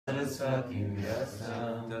sarasvatim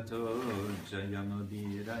vyasam tato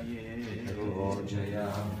jayamudiraye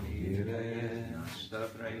nashta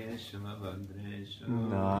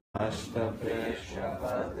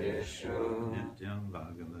prayeshamavadreshu nityam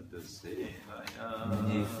bhagavata sevaya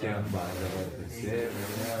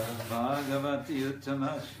bhagavati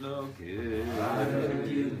uttama shloke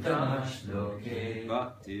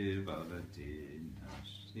bhakti bhavati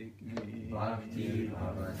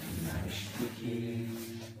nashtiki.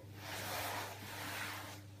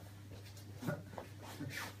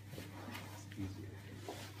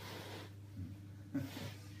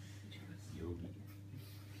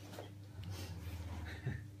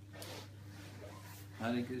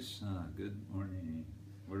 Hare Krishna, good morning.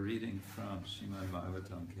 We're reading from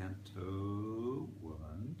Srimad-Bhagavatam, Canto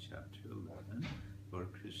 1, Chapter 11, for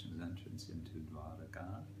Krishna's entrance into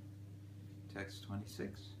Dwaraka, text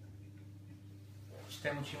 26.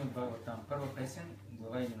 Четем от Srimad-Bhagavatam, първа песен,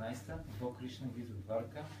 глава 11, до Кришна влиза в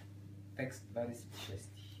Дварка, текст 26.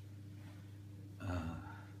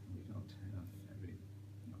 We don't have every...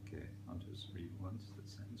 Okay, I'll just read once the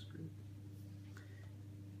Sanskrit.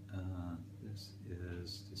 This is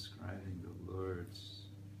describing the Lord's...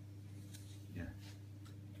 Yeah,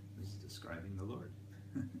 this is describing the Lord.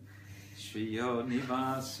 Śriyo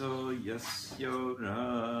nivāso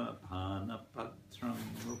yasyoraḥ pāna-pātraṁ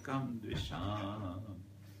mukham dṛśām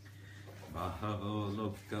bāhavo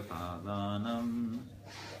loka-pālānāṁ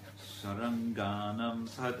sāraṅgāṇāṁ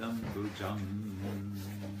pada-ambujam.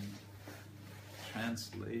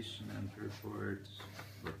 Translation and purport,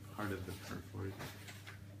 or part of the purport,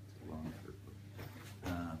 it's a long purport,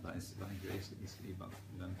 by grace of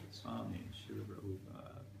Srimad-Bhagavatam Swami,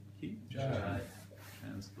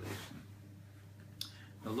 Translation.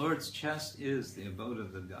 The Lord's chest is the abode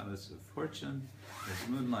of the goddess of fortune. His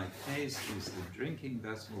moonlike face is the drinking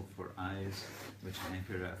vessel for eyes which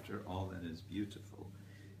hanker after all that is beautiful.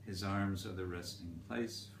 His arms are the resting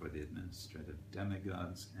place for the administrative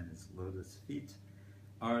demigods, and his lotus feet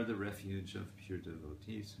are the refuge of pure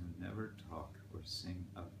devotees who never talk or sing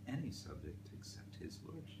of any subject except His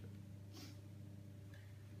Lordship.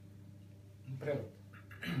 Превод.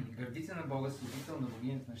 Гърдица на Бога, служител на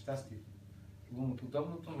богинята на щастието.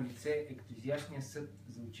 Луноподобното му лице е като изящния съд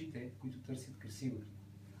за очите, които търсят красивото.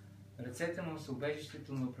 Ръцете му са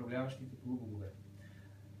убежището на управляващите полубогове.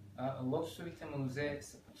 А лотосовите му нозе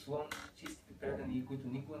са подслон, чистите предани, които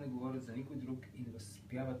никога не говорят за никой друг и не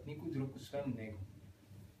възпяват никой друг, освен него.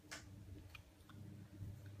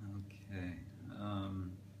 Okay,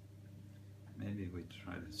 maybe we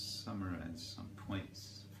try to summarize some points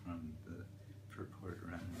from the purport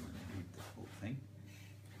rather than read the whole thing.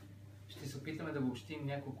 Ще се опитаме да обобщим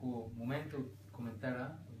няколко момента от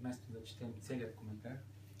коментара, вместо да четем целият коментар.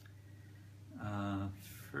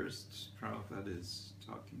 First, Prabhupada is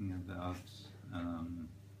talking about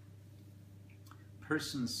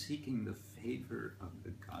persons seeking the favor of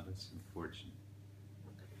the goddess of fortune.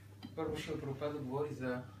 Първо Шрила Прабхупада говори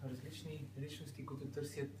за различни личности, които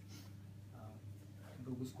търсят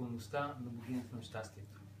благосклонността на богинята на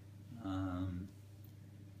щастието.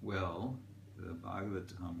 Well, the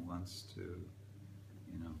Bhagavatam wants to,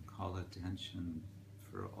 call attention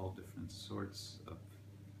for all different sorts of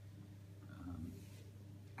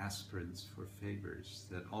aspirants for favors,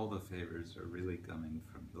 that all the favors are really coming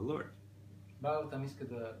from the Lord. Бхагаватам иска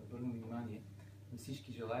да обърне внимание на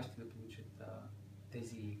всички желаящи да получат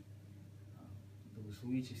тези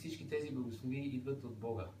благословии, че всички тези благословии идват от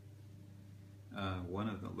Бога. One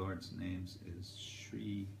of the Lord's names is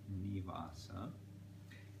nivāsa.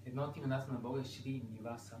 Едно от имената на Бога е Шри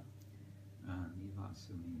Ниваса.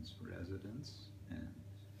 Nivāsa means residence and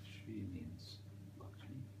Shri means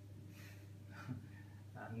Lakshmi.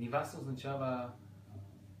 Ниваса означава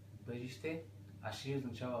убежище, а Шри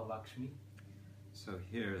означава Лакшми. So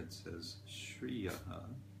here it says śriyaḥ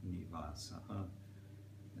nivāsaḥ.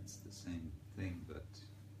 It's the same thing, but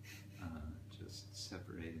just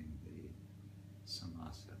separating the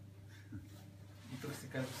samasa. И тук се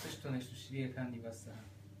казва също нещо, śriyaḥ nivāsaḥ.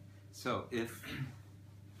 So if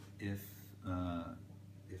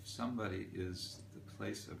somebody is the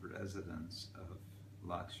place of residence of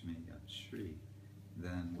Lakshmi and Shri,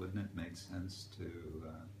 then wouldn't it make sense to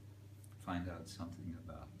find out something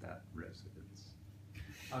about that residence?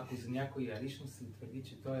 Ако за някоя личност се твърди,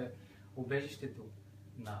 че той е убежището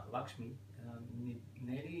на Лакшми,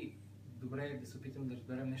 не е ли добре да се опитам да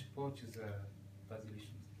разберем нещо повече за тази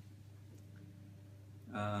личност?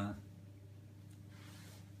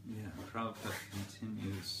 Yeah, Prabhupada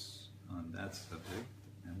continues on that subject,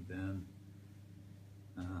 and then,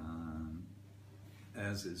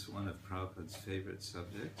 as is one of Prabhupada's favorite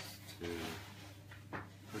subjects, to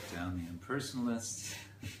put down the impersonalists.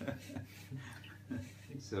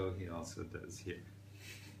 So he also does here.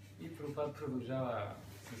 И Прабхупад продължава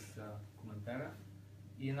с коментара.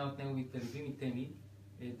 И една от неговите любими теми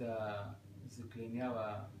е да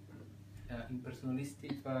заклеймява имперсоналистите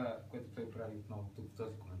и това, което той прави отново тук в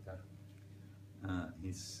този коментар.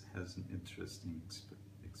 He has an interesting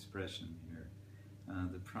expression here.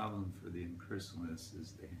 The problem for the impersonalists is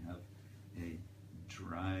they have a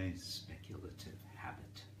dry, speculative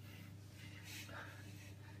habit.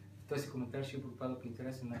 В този коментар ще Прабхупада по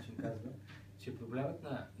интересен начин казва, че проблемът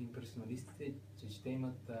на имперсоналистите е, че те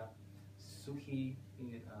имат сухи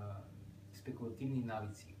спекулативни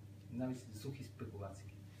навици. Навици за сухи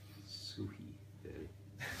спекулации. Сухи.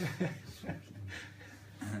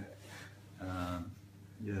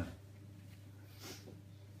 Yeah.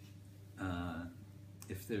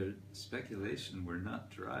 If their speculation were not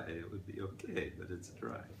dry, it would be okay, but it's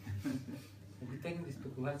dry. Ако техните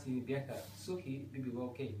спекулации бяха сухи, би било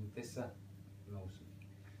окей, но те са много сухи.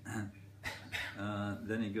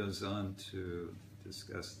 Then he goes on to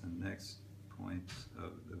discuss the next point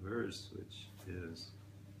of the verse, which is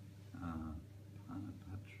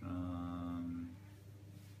pāna-pātraṁ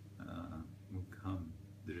mukham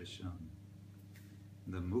dṛśām.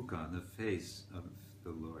 The mukha, the face of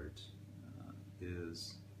the Lord, is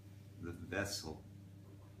the vessel,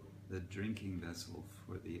 the drinking vessel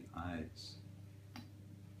for the eyes.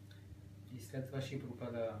 И след това Шри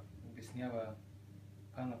Прабхупада обяснява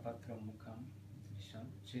pāna-pātraṁ mukham dṛśām,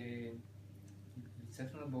 че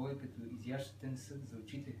лицето на Бога е като изящен съд за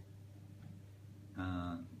очите.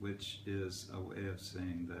 Which is a way of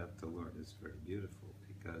saying that the Lord is very beautiful,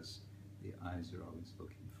 because the eyes are always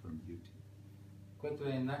looking for beauty. Което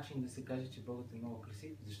е начин да се каже, че Богът е много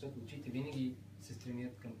красив, защото очите винаги се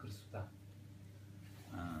стремят към красота.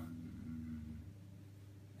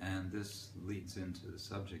 And this leads into the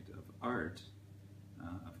subject of art.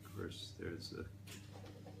 Of course, there's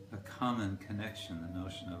a common connection, the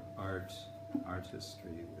notion of art,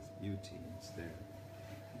 artistry with beauty is there.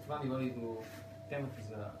 Това ни води до темата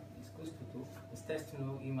за изкуството.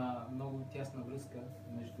 Естествено, има много тясна връзка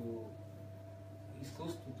между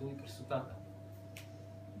изкуството и красотата.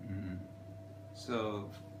 So,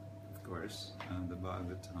 of course, the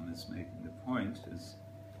Bhagavatam is making the point is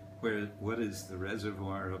what is the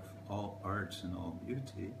reservoir of all art and all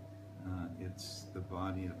beauty? It's the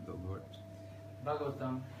body of the Lord.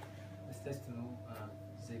 Bhagavatam, естествено,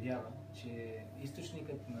 заявява, че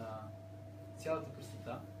източникът на цялата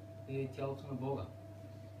красота е тялото на Бога.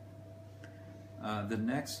 The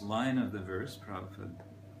next line of the verse, Prabhupada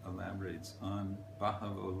elaborates on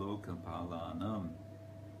bāhavo loka-pālānāṁ.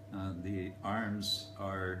 The arms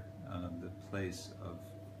are the place of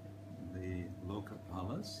the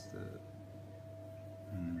loka-palas, the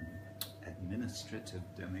administrative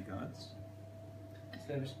demigods.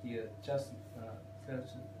 Следващия част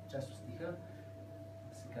от стиха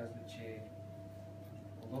се казва, че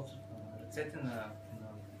ръцете на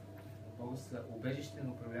Бога са убежище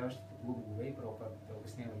на управляващите богове и Прабхупада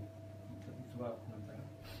обяснява и това в коментара.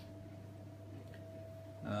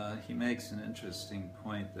 He makes an interesting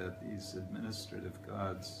point that these administrative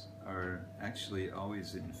gods are actually always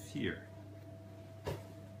in fear.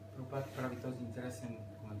 Прабхупада прави този интересен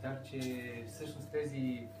коментар, че всъщност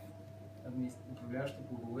тези управляващи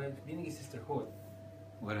богове винаги се страхуват.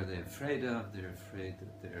 What are they afraid of? They're afraid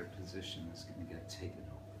that their position is going to get taken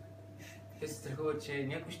over. Те се страхуват, че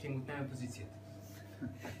някой ще им отнеме позицията.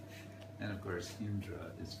 And of course, Indra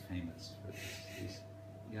is famous for this.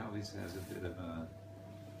 He always has a bit of a,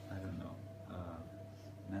 I don't know,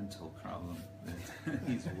 mental problem that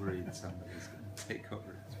he's worried somebody's going to take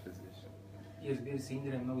over his position. И разбира се,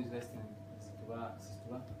 Индра е много известен с това.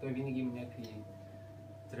 Той винаги има някакви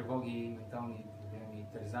тревоги, ментални проблеми,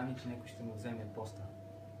 тързани, че някой ще му вземе поста.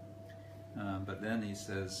 But then he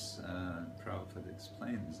says, Prabhupada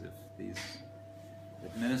explains, if these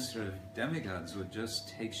administrative demigods would just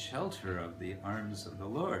take shelter of the arms of the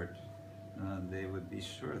Lord, they would be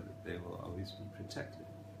sure that they will always be protected.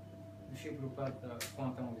 Шри Прабхупада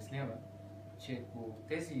по-натам обяснява, че ако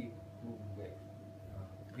тези богове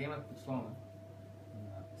приемат подслона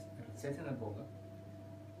на ръцете на Бога,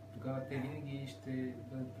 тогава те винаги ще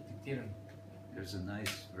бъдат протектирани. There's a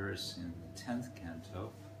nice verse in the 10th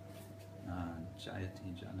canto, Jayati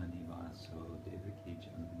jana nivāso, devaki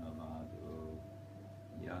jana navado,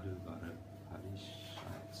 yadu vara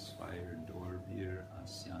parishat svayar dorbir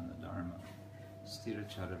asyana dharma,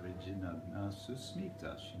 sthirachara vijinadna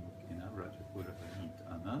susmita shimukina rajapura vanit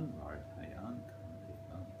anandvardhayan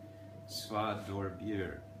kandevam, sva dorbir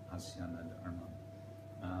asyana dharma.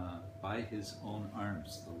 By his own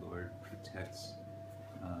arms, the Lord protects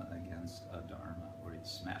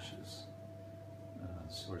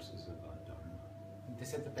forces of Dharma.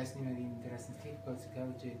 Десета песен има един интересен стих, който се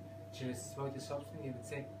казва, че чрез своите собствени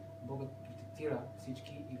ръце Богът протектира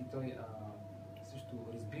всички, или той също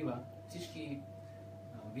разбива всички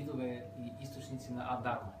видове и източници на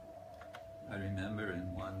Адарма. I remember in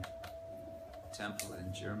one temple in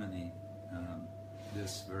Germany,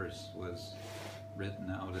 this verse was written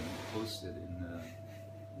out and posted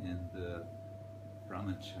in the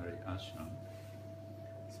Brahmachari ashram.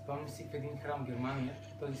 Спомням си в един храм в Германия,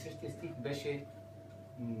 този същия стих беше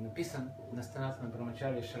написан на стената на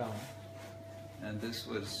Брахмачари ашрама. And this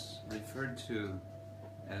was referred to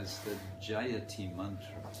as the Jayati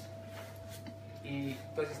mantra. И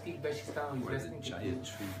този стих беше станал известен като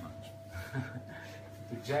Jayatri mantra.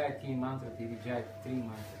 Jayati мантрата или Jayatri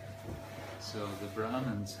мантрата. So the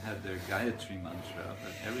Brahmins had their Gayatri mantra,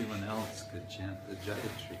 but everyone else could chant the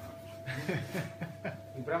Jayatri mantra.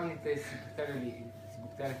 И браманите си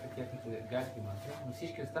повтаряха тяхната Гайатри мантра, но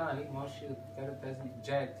всички останали можеше да повтарят тази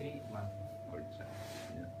Jayatri мантра. Or Jayatri,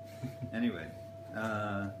 yeah. Anyway,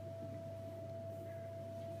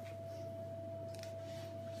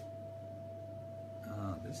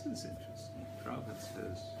 this is interesting. Prabhupada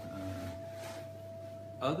says,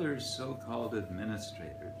 other so-called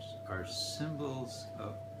administrators are symbols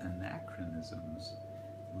of anachronisms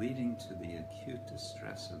leading to the acute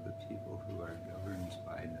distress of the people who are governed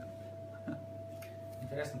by them.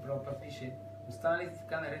 Интересно, Прабхупад пише, останалите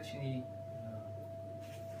така наречени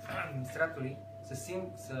администратори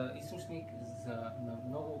са източник на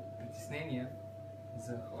много притеснения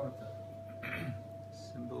за хората.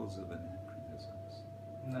 Symbols of anachronisms.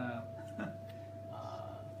 На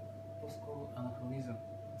по-скоро анахронизъм.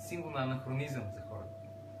 Символ на анахронизъм за хората.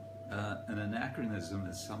 An anachronism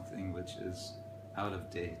is something which is out of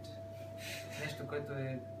date. Нещо, което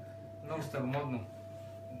е много старомодно.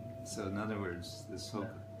 So in other words,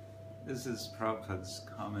 this is Prabhupada's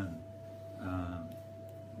common,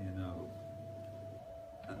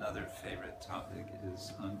 another favorite topic is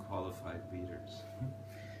unqualified leaders.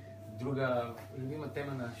 Друга любима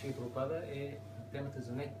тема на Шри Прабхупада е темата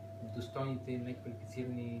за недостойните и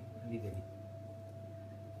неквалифицирани лидери.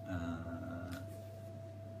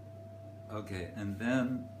 Okay, and then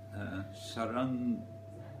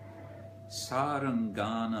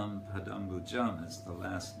sāraṅgāṇāṁ padāmbujam is the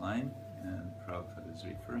last line, and Prabhupada is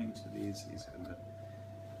referring to these. These are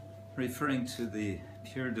referring to the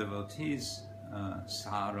pure devotees,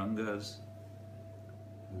 sāraṅgas,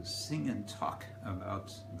 who sing and talk about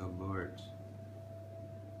the Lord.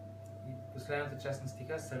 И последната част на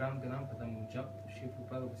стиха Сараṅgāṇāṁ padāmbujam, Шри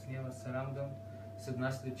Прабхупада обяснява Сараṅgam се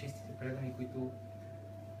отнася до чистите предани, които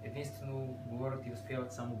единствено говорят и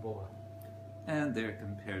възпяват само Бога. And they're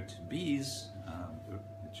compared to bees,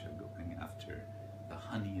 which are going after the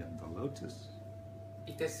honey of the lotus.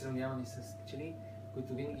 И те са сравнявани с пчели,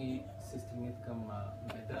 които винаги се стремят към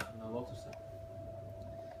меда на лотоса.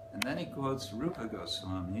 And then he quotes Rupa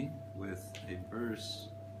Goswami with a verse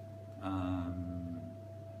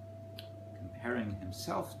comparing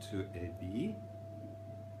himself to a bee.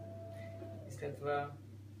 И след това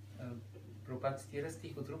Прабхупада цитира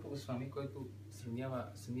стих от Рупа Госвами, който сравнява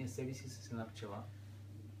самия себе си с една пчела.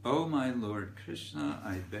 O my Lord Krishna,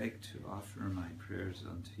 I beg to offer my prayers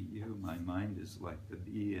unto you. My mind is like the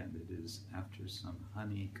bee, and it is after some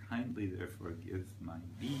honey. Kindly therefore give my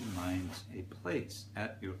bee mind a place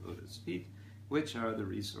at your lotus feet, which are the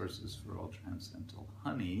resources for all transcendental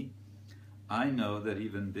honey. I know that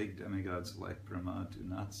even big demigods like Brahma do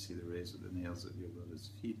not see the rays of the nails of your lotus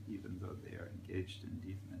feet, even though they are engaged in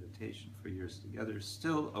deep meditation for years together.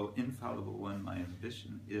 Still, O infallible one, my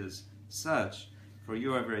ambition is such, for you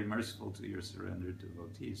are very merciful to your surrendered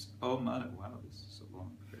devotees. O Madhava, wow, this is a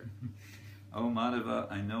long prayer. O Madhava,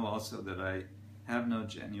 I know also that I have no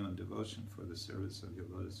genuine devotion for the service of your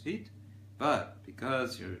lotus feet, but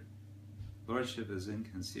because your Lordship is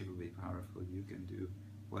inconceivably powerful, you can do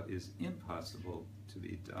what is impossible to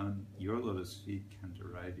be done. Your lotus feet can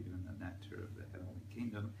derive even the nectar of the heavenly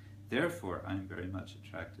kingdom. Therefore, I am very much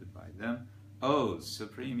attracted by them. Oh,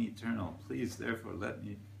 Supreme Eternal, please therefore let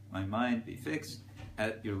my mind be fixed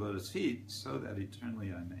at your lotus feet, so that eternally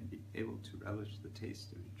I may be able to relish the taste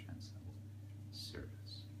of your transcendental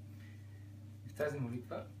service. В тази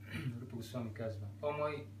молитва Рупа Госвами казва: О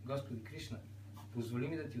мой Господи Кришна, позволи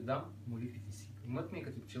ми да ти отдам молитвите си. Умът ми е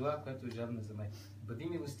като пчела, която е жадна за мед. Бъди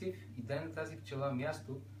милостив и дай на тази пчела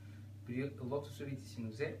място при лотосовите си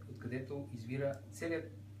нозе, откъдето извира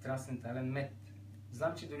целият трансцендентален мед.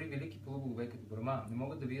 Знам, че дори велики полубогове като Брахма не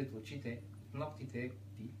могат да видят очите от ногтите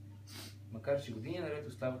ти, макар че години наред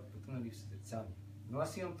остават потънали в съзерцание. Но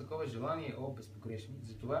аз имам такова желание, о безпогрешни,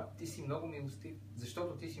 затова ти си много милостив,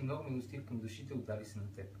 защото ти си много милостив към душите, отдали се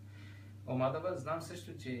на теб. О Мадава, знам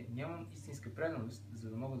също, че нямам истинска преданост, за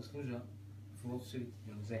да мога да служа в лотосовите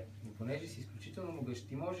ти нозе. Но понеже си изключително могъщ,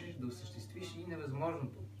 ти можеш да осъществиш и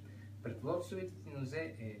невъзможното. Пред лотосовите ти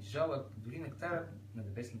нозе е жалък, дори нектарът на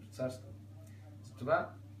Небесното царство.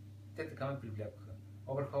 Затова те така ме привлякоха.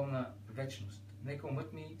 О върховна вечност, нека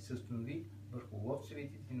умът ми се установи върху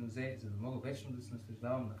лотосовите ти нозе, за да мога вечно да се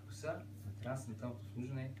наслаждавам на вкуса на трансценденталното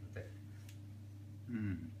служене на теб.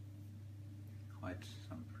 Quite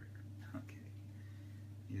some prayer. Okay.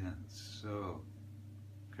 Yeah, so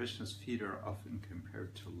Krishna's feet are often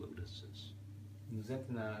compared to lotuses.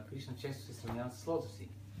 Нозете на Кришна често се сравняват с лотоси.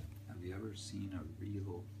 Have you ever seen a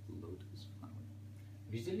real lotus flower?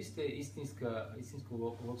 Виждали ли сте истинско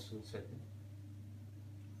лотосово цвете?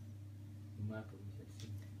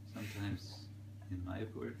 Sometimes in my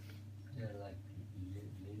work, They're like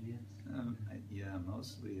lilies. yeah,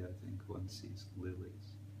 mostly I think one sees lilies.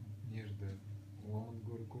 Near the lawn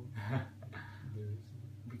gorgo.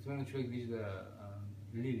 Обикновено човек вижда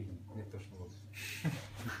лилии, не точно лотос.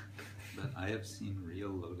 But I have seen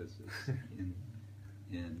real lotuses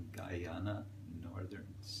in Guyana, northern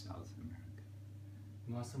South America.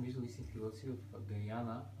 Но аз съм виждал истински лотоси в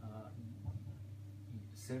Гаяна,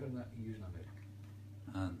 Северна и Южна Америка.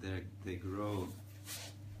 They grow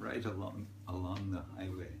right along the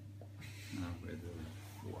highway where the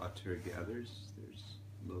water gathers. There's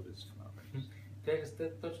lotus flowers. Те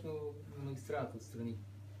растат точно на магистралата отстрани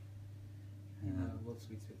на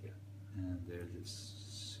лотосови цветя. And they're this,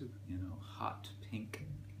 hot pink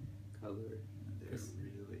color. And they're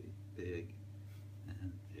really big,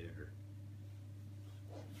 and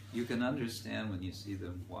you can understand when you see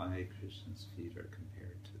them why Krishna's feet are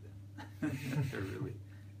compared to them. They're really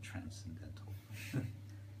transcendental.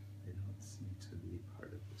 They don't seem to be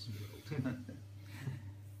part of this world.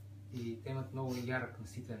 И те имат много ярък,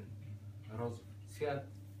 наситен розов цвят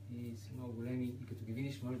и са много големи, и като ги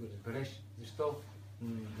видиш можеш да разбереш защо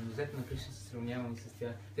нозете на Кришна са сравнявани с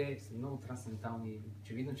тях. Те са много трансцендентални,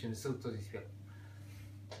 очевидно, че не са от този свят.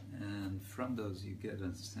 And from those you get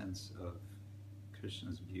a sense of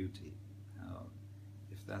Krishna's beauty. How,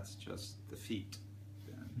 if that's just the feet,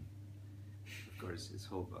 then of course his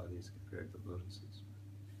whole body is compared to lotuses.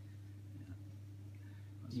 Yeah.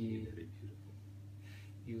 Must be very beautiful.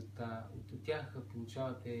 И от тях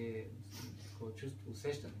получавате такова чувство,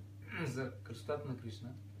 усещане за красотата на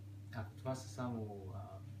Кришна. Ако това са само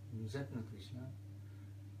нозете на Кришна,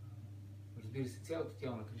 разбира се, цялото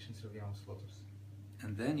тяло на Кришна се равнява с лотос.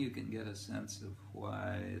 And then you can get a sense of why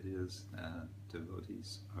it is that devotees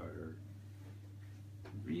are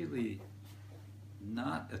really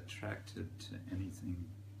not attracted to anything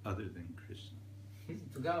other than Krishna.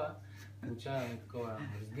 Тогава получаваме такова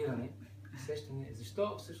разбиране, усещане,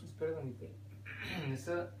 защо всъщност преданите не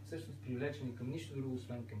са всъщност привлечени към нищо друго,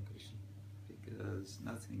 освен към Кришна. Because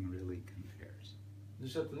nothing really compares.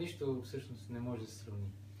 Защото нищо всъщност не може да се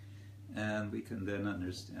сравни. And we can then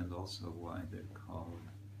understand also why they're called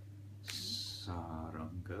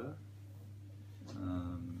sāraṅgā.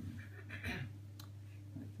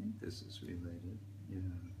 I think this is related.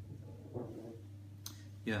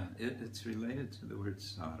 It's related to the word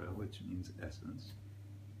sara, which means essence.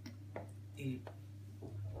 И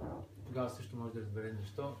тогава също може да разберем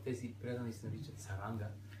защо тези предани се наричат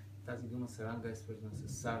саранга. Тази дума саранга е свързана с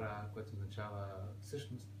сара, което означава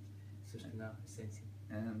същност, същина, есенция.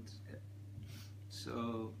 And so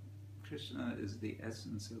Krishna is the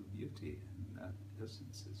essence of beauty, and that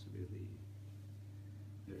essence is really,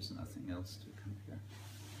 there's nothing else to compare.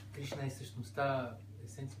 Кришна е същността,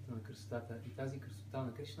 есенцията на красотата, и тази красота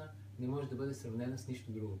на Кришна не може да бъде сравнена с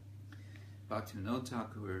нищо друго. Bhaktivinoda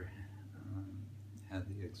Thakur had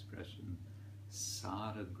the expression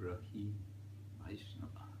Sāragrahi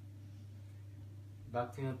Vaishnava.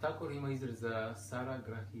 Бхактивинода Такур има израза Сара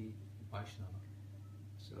Грахи Вайшнава.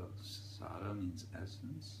 So Sara means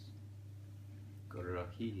essence.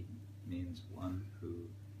 Grahi means one who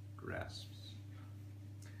grasps.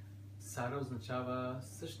 Сара означава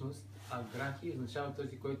същност, а Грахи означава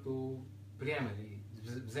този, който приема или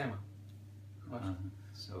взема.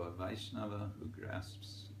 So a Vaishnava who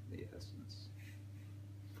grasps the essence.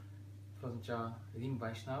 Това означава един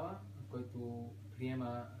Вайшнава, който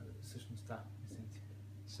приема същността, есенцията.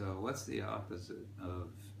 So what's the opposite of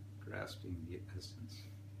grasping the essence?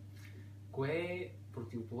 Кое е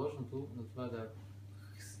противоположното на това да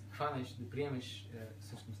хванеш, да приемеш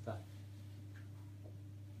същността?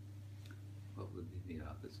 What would be the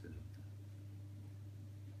opposite of that?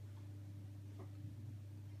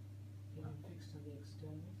 Being fixed on the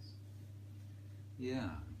externals?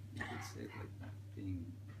 Yeah, you could say it like that, being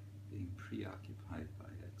preoccupied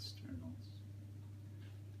by externals.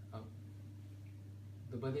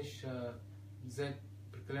 Да бъдеш взет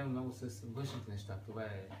прекалено много с външните неща. Това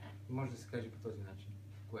е, може да се каже по този начин.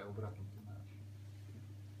 Кое е обратното на...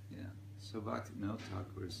 Yeah. So Bhaktivinoda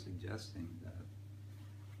Thakur is suggesting that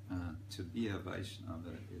to be a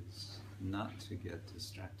Vaishnava is not to get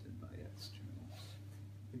distracted by externals.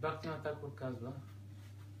 И Бхактивинода Тхакур казва,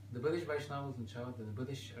 да бъдеш вайшнава означава да не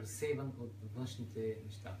бъдеш разсейван от външните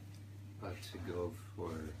неща. But to go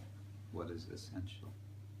for what is essential.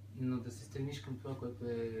 Но да се стремиш към това, което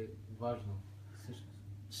е важно всъщност.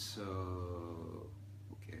 So,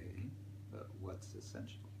 okay, but what's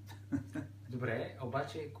essential? Добре,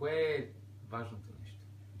 обаче кое е важното нещо?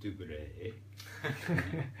 Добре.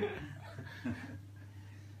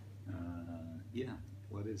 Yeah,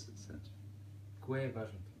 what is essential? Кое е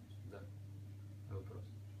важното нещо? Да, е въпрос.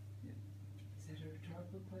 Is that a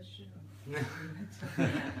rhetorical question?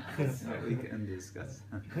 So we can discuss.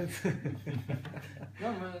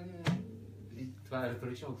 Това е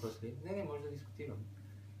риторичен въпрос ли? Не, може да дискутирам.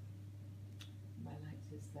 My light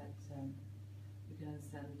is that we can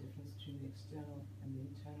understand the difference between the external and the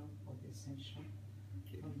internal, or the essential,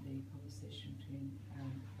 from the conversation between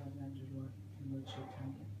Padāmbujam and Lord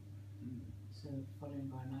Chaitanya. So following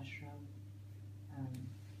varnashram,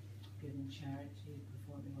 giving charity,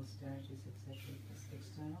 performing austerities, etc. is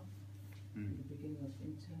external. The beginning was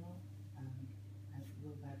internal. I have to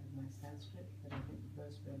go back with my Sanskrit, but I think the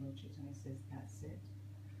verse where Lord Chaitanya says that's it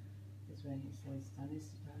is when he says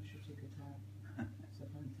Tanisita Shutikata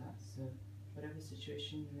Sapanta. So whatever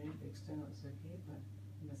situation you're in, the external is okay, but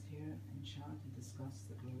you must hear and chant and discuss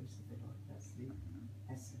the glories of the Lord. That's the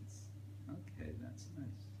essence. Okay, that's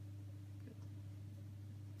nice.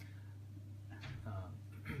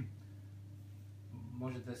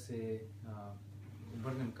 Може да се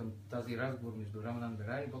обърнем към тази разговор между Рамананда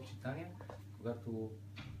Рая и Бог Чайтания, когато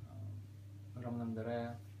Рамананда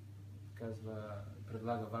Рая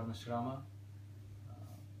предлага Варна Шрама,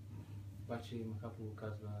 обаче Махапрабху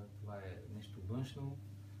казва, това е нещо външно.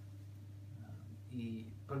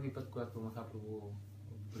 И първи път, когато Махапрабху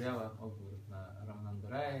одобрява отговорът на Рамананда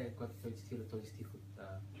Рая, е когато той цитира този стих от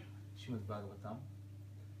Srimad-Bhagavatam.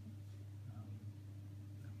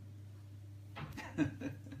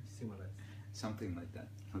 Similar. Something like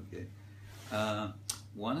that. Okay.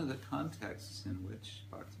 One of the contexts in which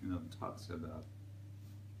Bhaktivinoda talks about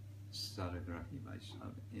Saragrahi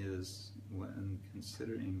Vaishnava is when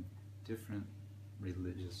considering different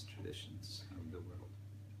religious traditions of the world.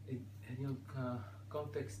 Един от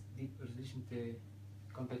различните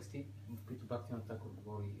контексти, в които Бхактивинода Тхакур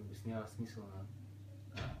говори и обяснява смисъла на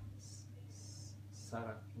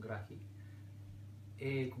Сараграхи,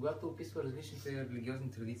 е когато описва различните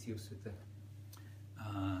религиозни традиции в света.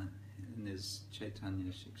 In his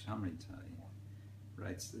Chaitanya Shikshamrita, he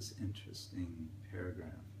writes this interesting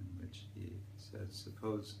paragraph in which he says,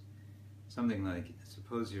 suppose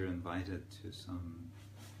you're invited to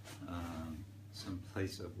some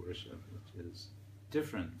place of worship which is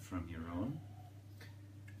different from your own.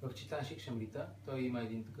 В Чайтanya Шикшамрита той има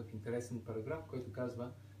един такъв интересен параграф, който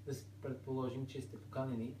казва да предположим, че сте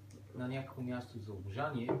поканени на някакво място за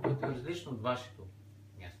обожание, което е различно от вашето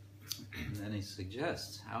място. And then he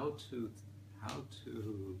suggests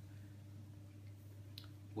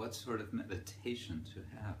what sort of meditation to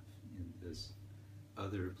have in this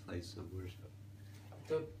other place of worship.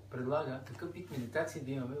 Той предлага какъв вид медитация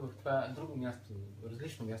да имаме в това друго място,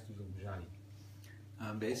 различно място за обожание.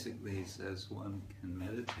 Basically, he says one can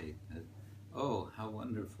meditate that, oh, how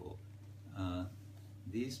wonderful.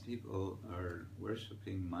 These people are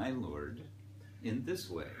worshipping my Lord in this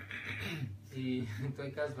way. И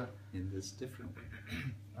той казва, in this different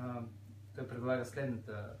way. Той предлага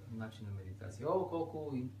следната начин на медитация. О,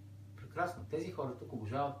 колко прекрасно! Тези хора тук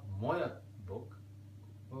обожават моят Бог,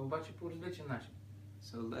 обаче по различен начин.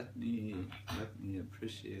 So let me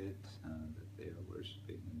appreciate that they are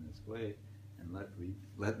worshipping in this way, and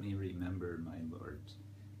let me remember my Lord,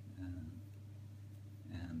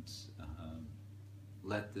 and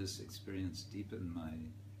let this experience deepen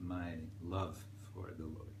my love for the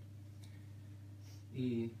Lord.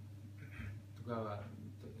 И тогава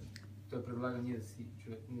той предлага ние да си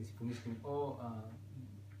помислим,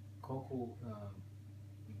 колко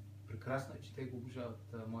прекрасно е, че те го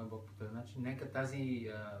обожават моя Бог по този начин. Нека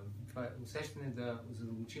това усещане да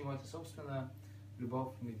задълбочи моята собствена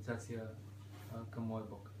любов и медитация към моя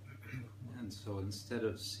Бог. And so instead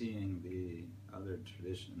of seeing the other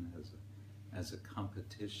tradition as a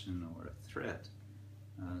competition or a threat,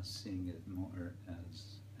 seeing it more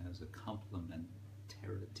as a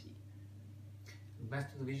complementarity.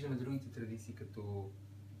 вместо да виждаме другите традиции като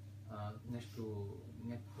нещо,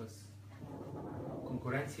 някаква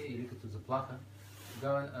конкуренция или като заплаха,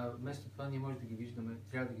 тогава вместо това ние може да ги виждаме,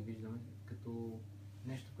 трябва да ги виждаме като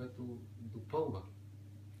нещо, което допълва.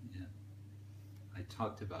 Yeah. I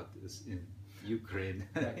talked about this in Ukraine.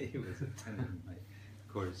 He was attending my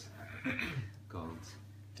course called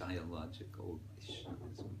Dialogical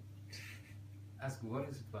Vaishnavism. Аз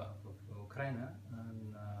говоря за това в Украйна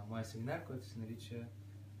на моя семинар, който се нарича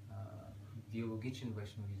диалогичен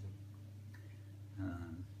вайшнавизъм.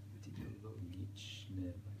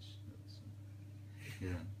 Dialogiczny Vaishnavism.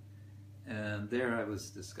 Yeah. And there I was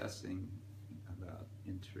discussing about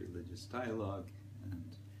interreligious dialogue, and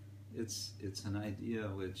it's an idea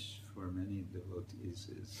which for many devotees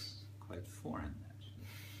is quite foreign actually.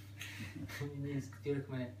 Ние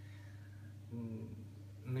дискутирахме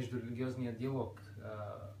междурелигиозния диалог,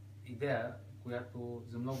 идея, която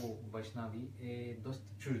за много вайшнави е доста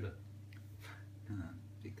чужда.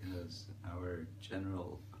 Because our general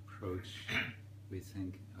approach, we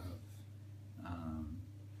think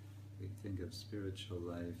of spiritual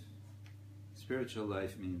life. Spiritual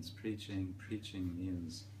life means preaching. Preaching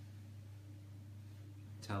means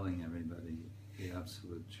telling everybody the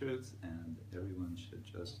absolute truth, and everyone should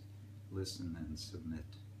just listen and submit.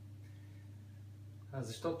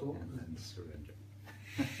 Защото And then surrender.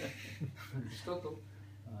 Защото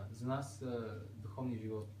за нас духовният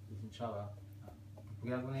живот означава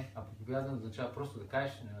проповядване, а проповядване означава просто да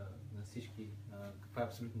кажеш на всички каква е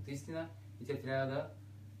абсолютната истина и те трябва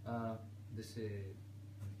да се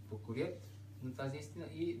покорят на тази истина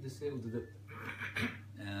и да се отдадат.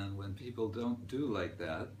 And when people don't do like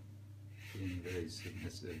that, being very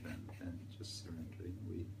submissive and just surrendering,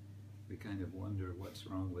 we kind of wonder what's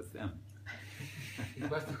wrong with them. И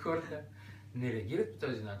когато хората не реагират по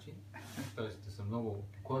този начин, т.е. да са много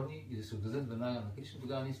покорни и да се отдадат веднага на Кришна,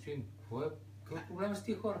 тогава ние стоим. Какъв е проблема с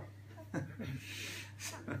тия хора?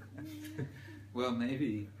 Well,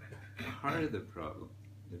 maybe part of the problem,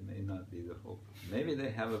 it may not be the whole problem. Maybe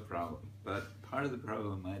they have a problem, but part of the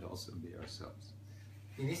problem might also be ourselves.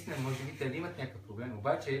 И наистина, може би те имат някакъв проблем,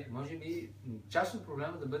 обаче може би част от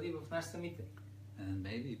проблема да бъде и в нас самите. And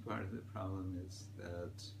maybe part of the problem is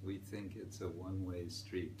that we think it's a one-way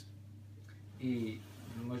street. И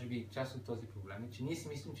може би част от този проблем е, че ние си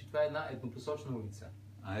мислим, че това е една еднопосочна улица.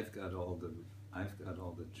 I've got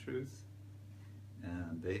all the truth,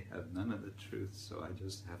 and they have none of the truth, so I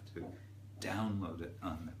just have to download it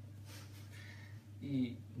on them.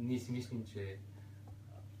 И ние си мислим, че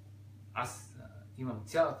аз имам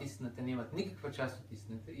цялата истина, те нямат никаква част от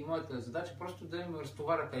истината и моята задача е просто да им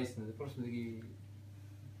разтоваря тази истина, да просто да ги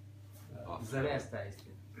зарея с тази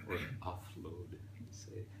истина. Or offload, you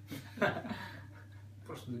say.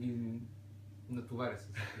 Просто да ги натоваря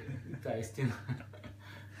с тази истина.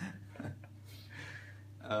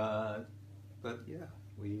 But yeah,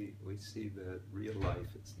 we see that real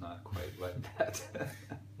life is not quite like that.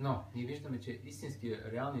 Но ние виждаме, че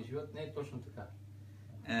истинския, реалният живот не е точно така.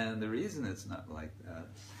 And the reason it's not like that,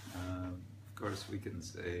 of course we can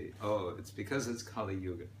say, oh, it's because it's Kali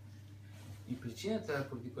Yuga. И причината,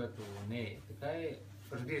 поради която не е така е,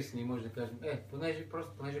 разбира се, ние може да кажем,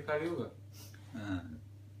 понеже Кали Юга.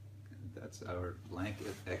 That's our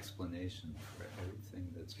blanket explanation for everything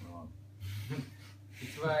that's wrong.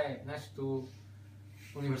 И това е нашето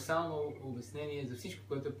универсално обяснение за всичко,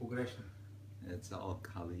 което е погрешно. It's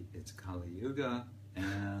Kali Yuga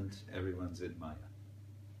and everyone's in Maya.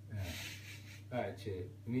 Това е, че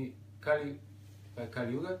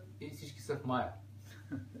Кали Юга и всички са в Мая.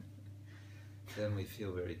 Then we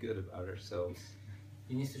feel very good about ourselves.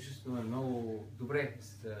 И ние се чувстваме много добре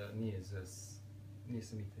ние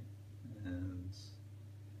самите.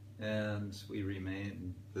 And we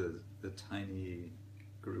remain the tiny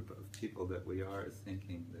group of people that we are,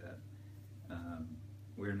 thinking that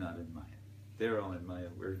we're not in Maya. They're all in Maya,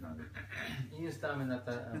 we're not in Maya. И ние ставаме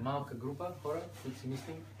едната малка група хора, които си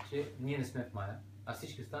мислим, че ние не сме в Мая, а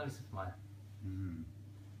всички останали са в Мая.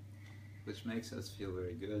 Which makes us feel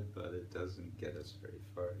very good, but it doesn't get us very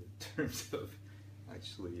far in terms of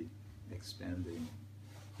actually expanding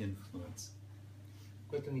influence.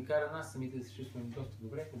 Което ни кара нас самите да се чувстваме доста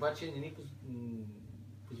добре, обаче не ни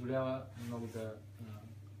позволява много да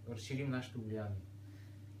разширим нашето влияние.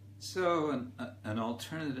 So an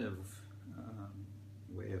alternative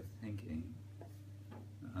way of thinking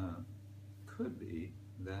could be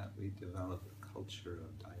that we develop a culture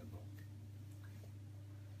of dialogue.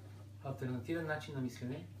 Алтернативен начин на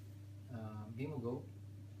мислене би могъл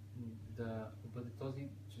да бъде този,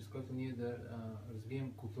 чрез който ние да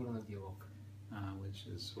развием култура на диалог. Which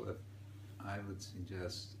is what I would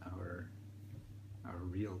suggest our our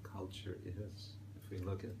real culture is. If we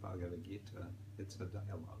look at Bhagavad Gita, it's a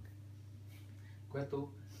dialogue.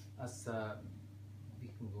 Което аз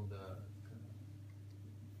бих могъл да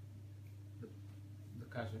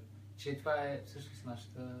кажа, че това е всъщност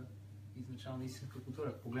нашата изначална истинска култура.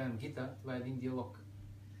 Ако погледнем Гита, това е един диалог.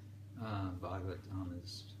 Bhagavatam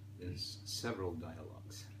is several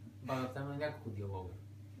dialogues. Бхагаватам е няколко диалога.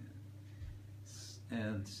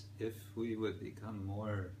 And if we would become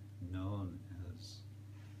more known as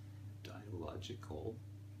dialogical,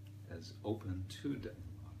 as open to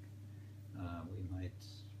dialogue,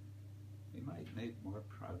 we might make more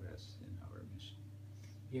progress in our mission.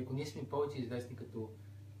 И ако ние сме повече известни като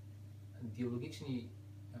диалогични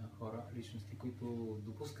хора, личности, които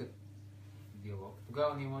допускат диалог,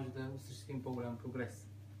 тогава ние може да осъществим по-голям прогрес.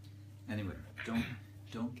 Anyway,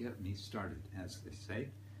 don't get me started, as they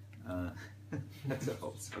say. That's a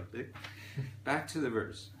whole subject. Back to the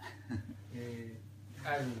verse.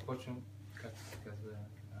 Айде да започвам, както се казва,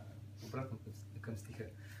 обратно към стиха.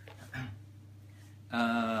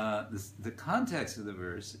 The context of the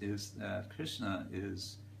verse is that Krishna is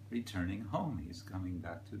returning home. He's coming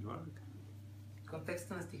back to Dwarka.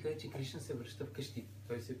 Контекста на стиха е, че Кришна се връща вкъщи.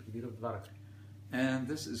 Той се прибира в Дварака. And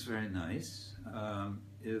this is very nice.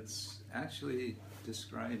 It's actually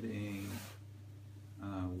describing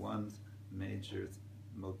one major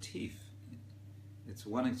motif. It's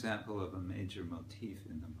one example of a major motif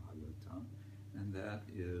in the Bhagavatam, and that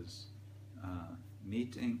is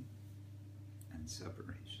meeting and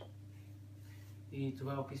separation. И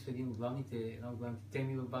това описва една от главните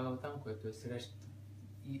теми в Бхагаватам, което е срещите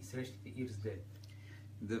и разделите.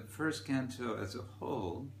 The first canto as a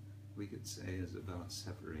whole, we could say, is about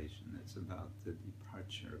separation. It's about the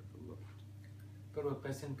departure of the Lord. Първа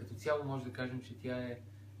песен като цяло може да кажем, че тя е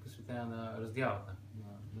посветена на раздялата,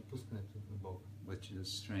 на напускането на Бога. Which is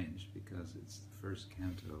strange because it's the first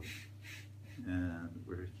canto and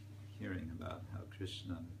we're hearing about how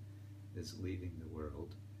Krishna is leaving the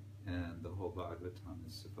world, and the whole Bhagavatam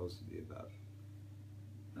is supposed to be about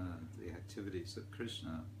the activities of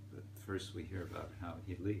Krishna, but first we hear about how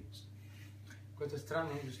he leaves. Което е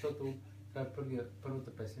странно, защото това е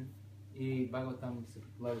първата песен и Бхагаватам се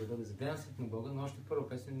предполага да бъде за дейностите на Бога, но още първа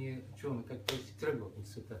песен ние чуваме как той си тръгва от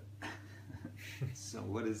света. So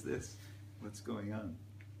what is this? What's going on?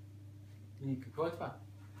 И какво е това?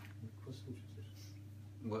 Какво се случва всъщност?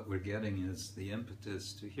 What we're getting is the impetus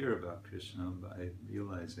to hear about Krishna by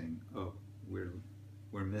realizing, oh,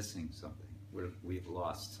 we're missing something. We've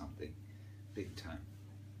lost something big time.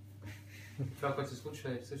 Това, което се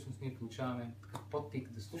случва е всъщност ние получаваме такъв подтик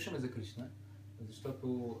да слушаме за Кришна,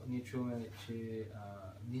 защото ние чуваме, че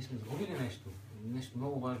ние сме загубили нещо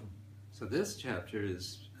много важно. So this chapter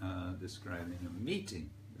is describing a meeting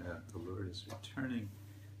that the Lord is returning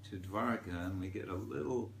to Dwarka, and we get a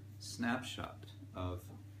little snapshot of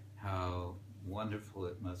how wonderful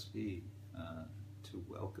it must be to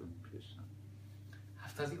welcome Krishna.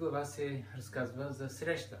 В тази глава се разказва за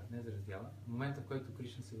среща, не за раздяла. В момента, в който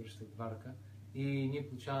Кришна се връща в Дварака и ние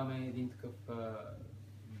получаваме един такъв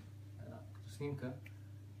като снимка,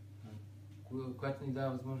 която ни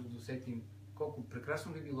дава възможност да усетим колко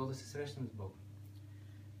прекрасно би било да се срещнем с Бога.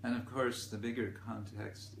 And of course, the bigger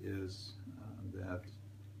context is that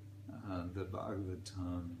the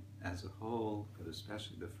Bhagavatam as a whole, but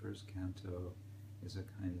especially the first canto, is a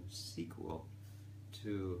kind of sequel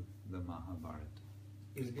to the Mahabharata.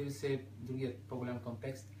 И разбира се, другият по-голям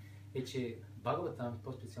контекст е, че Бхагаватам,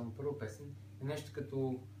 по-специално първа песен, е нещо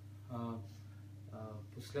като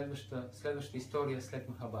следваща история след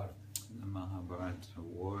Махабарата. The Mahabharata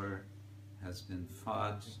war has been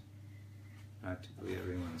fought. Practically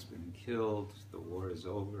everyone's been killed. The war is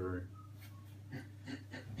over.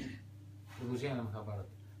 Продължение на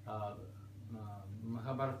Махабарата.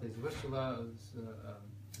 Махабарата е завършила,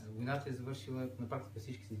 войната е завършила, на практика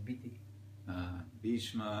всички са избити.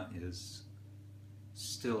 Bhishma is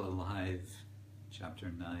still alive. Chapter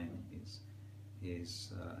 9.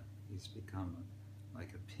 He's become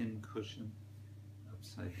like a pin cushion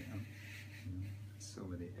upside down. So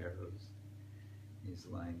many arrows. He's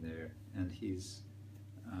lying there, and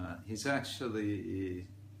he's actually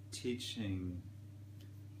teaching.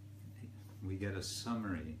 We get a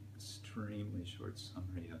summary, extremely short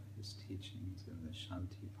summary of his teachings in the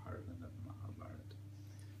Shanti Parvan of Mahabharata.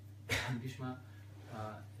 Бишма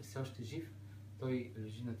е все още жив. Той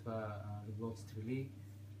лежи на това легло от стрели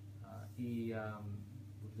и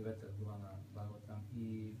в 9-та глава на Бхагаватам.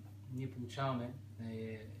 И ние получаваме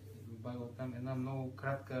в Бхагаватам една много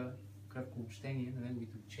кратко общение на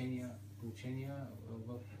неговите учения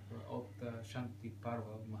от Шанти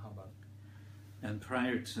Парва в Махабарата. And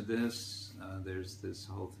prior to this, there's this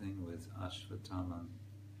whole thing with Ashvatthama,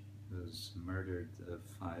 who's murdered the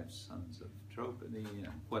 5 sons of Draupadi,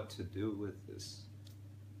 and what to do with this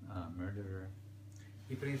murderer.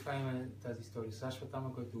 И преди това има тази история с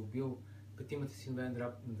Ашватама, който убил 5 синове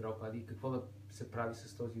на Драупади. Какво да се прави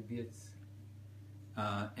с този убиец?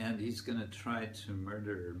 And he's going to try to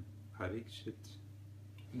murder Parikshit.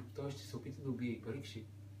 И той ще се опита да убие и Парикшит.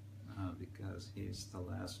 Because he's the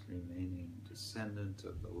last remaining descendant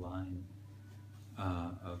of the line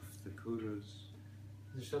of the Kurus.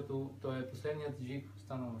 Защото той е последният жив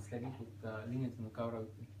останал наследник от линията на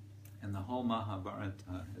Кауравите. And the whole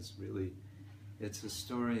Mahabharata is really, it's a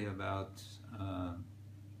story about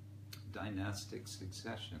dynastic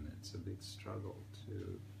succession. It's a big struggle to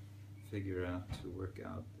figure out, to work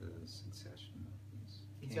out the succession of these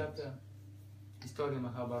И kings. цялата история на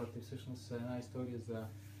Махабарата е всъщност една история за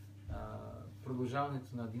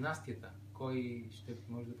продължаването на династията. Кой ще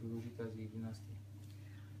може да продължи тази династия?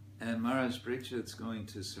 And Maharaj Parikshit's going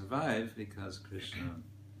to survive because Krishna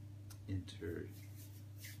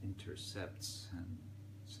intercepts and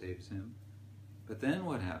saves him. But then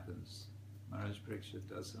what happens? Maharaj Parikshit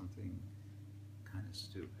does something kind of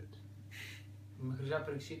stupid. Махараджа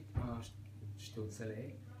Парикшит ще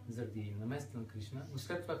оцелее заради наместа на Кришна, но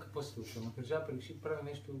след това какво се случва? Махараджа Парикшит прави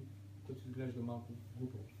нещо, което изглежда малко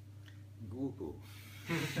глупо. Glupal.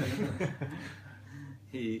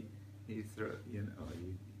 He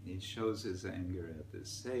shows his anger at this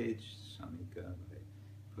sage, Shamika, by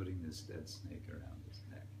putting this dead snake around his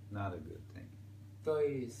neck. Not a good thing.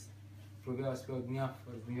 Той проявява своя гняв,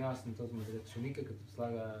 разгневява се на този мъдрец Шамика, като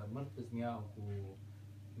слага мъртва змия около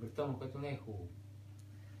врата му, което не е хубаво.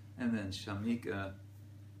 And then Shamika,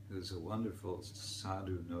 who's a wonderful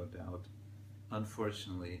sadhu, no doubt,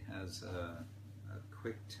 unfortunately has a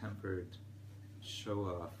quick-tempered,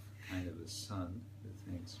 show-off kind of a son who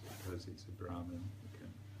thinks because he's a Brahmin he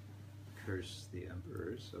can curse the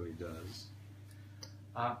emperor, so he does.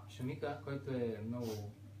 Шамика, който е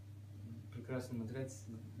много прекрасен мъдрец,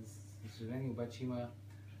 за съжаление обаче има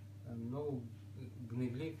много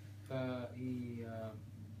гневлив и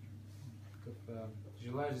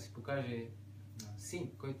желаеш да си покаже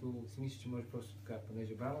син, който си мисли, че може просто така,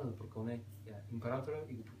 понеже Брахма, да прокълне императора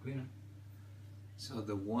и го проклина. So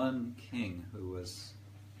the one king who was,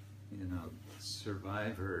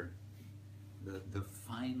 survivor, the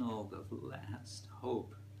final, the last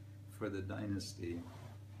hope for the dynasty,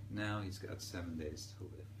 now he's got 7 days to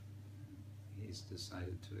live. He's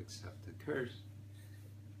decided to accept the curse.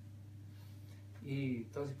 И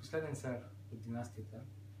този последен цар от династията,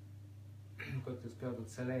 който успял да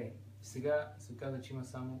оцелее, сега се оказа, че има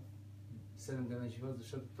само 7 дена живот,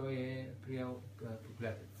 защото той е приял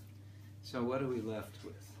проклятието. So what are we left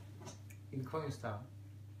with? И какво ни остава?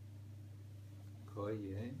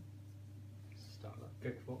 Koye stala.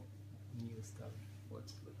 Какво ни остава?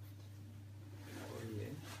 What's left? Koye.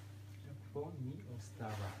 Какво ни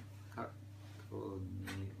остава? Kako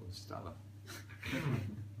ni ostala.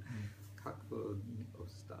 Kako ni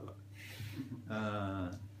ostala.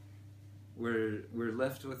 We're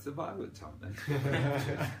left with the Bhagavatam.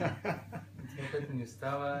 Което ни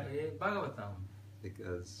остава е Бхагаватам.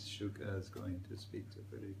 Because Shuka is going to speak to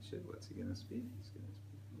Parikshit. What's he going to speak? He's going to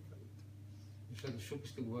speak Bhagavatam. Защото Шука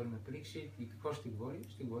ще говори на Парикшит и какво ще говори?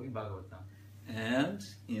 Ще говори Бхагаватам. And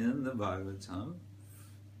in the Bhagavatam,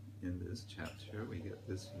 in this chapter, we get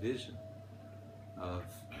this vision of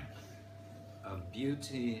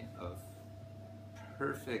beauty, of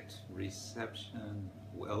perfect reception,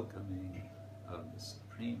 welcoming of the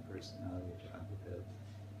Supreme Personality of Godhead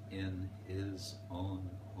in His own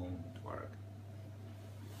home Dwarka.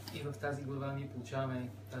 И в тази глава ние получаваме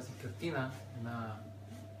тази картина на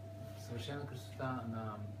съвършена красота,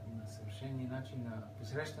 на съвършения начин на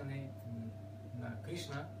посрещане на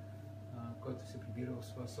Кришна, който се прибира в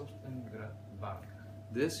своя собствен град Дварка.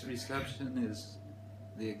 This reception is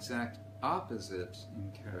the exact opposite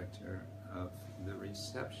in character of the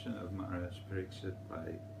reception of Maharaj Parikshit by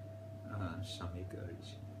Shamika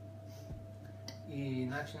Rishi. И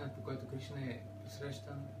начинът, по който Кришна е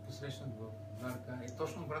посрещан в Дварка, е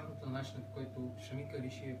точно обратното на начинът, по който Шамика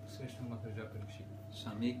Риши е посрещан Махараджа Парикшит.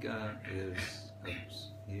 Shamika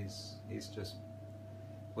he's just,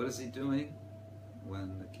 what is he doing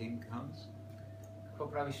when the king comes?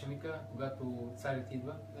 Какво прави Шамика, когато царят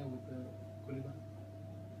идва в неговата колиба?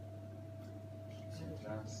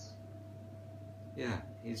 Yeah,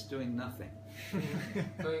 he's doing nothing.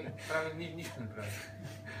 Той прави нищо не прави.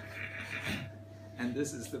 And this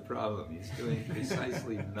is the problem. He's doing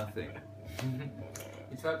precisely nothing.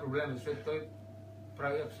 И това е проблемът, защото той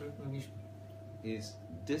прави абсолютно нищо. He's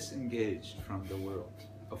disengaged from the world,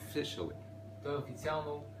 officially. Той е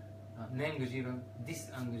официално неангажиран,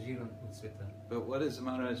 дисангажиран от света. But what is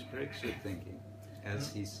Maharaj Parikshit thinking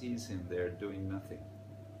as he sees him there doing nothing?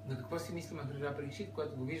 Но какво си мисли Махараджа Парикшит,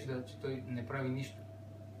 когато го вижда, че той не прави нищо?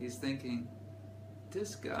 He's thinking,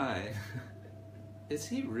 this guy, is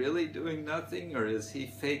he really doing nothing or is he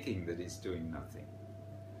faking that he's doing nothing?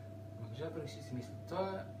 Махараджа Парикшит си мисли, той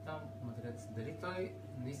е там мъдрец, дали той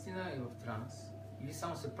наистина е в транс или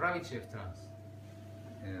само се прави, че е в транс?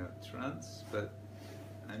 Yeah, trance, but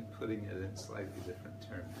I'm putting it in slightly different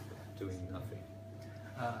terms, doing nothing.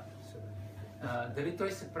 Дали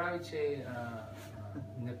той се прави, че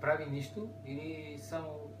не прави нищо или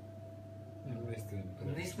само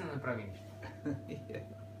наистина не прави нищо? Yeah.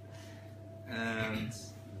 And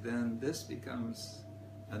then this becomes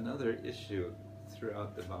another issue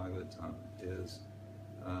throughout the Bhagavatam is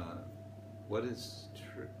what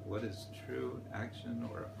is true action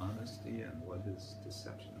or honesty and what is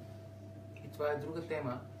deception. И това е друга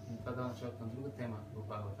тема, това дава началото на друга тема в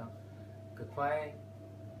Бхагаватам. Каква е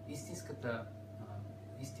истинската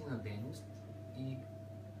истинна дейност и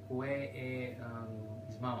кое е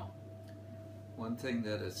измама? One thing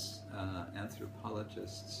that is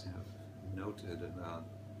anthropologists have noted about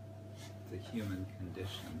the human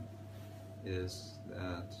condition is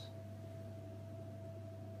that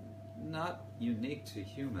not unique to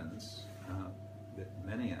humans, that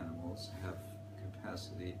many animals have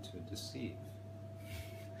capacity to deceive.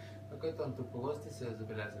 Което антрополозите са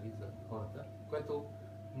забелязали за хората, което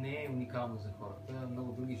не е уникално за хората,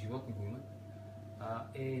 много други животни го имат,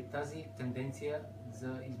 е тази тенденция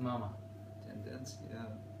за измама. Tendencia,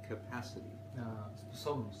 capacity.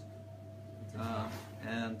 Способност.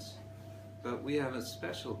 But we have a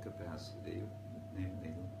special capacity,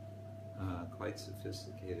 namely quite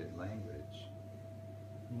sophisticated language.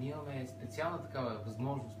 Ние имаме специална такава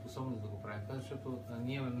възможност, способност да го правим това, защото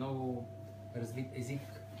ние имаме много развит език.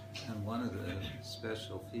 And one of the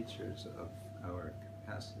special features of our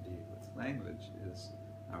capacity with language is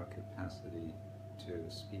our capacity to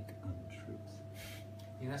speak untruth.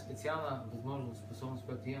 И една специална възможност, способност,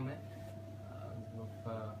 която имаме в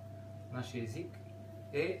нашия език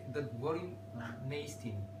е да говорим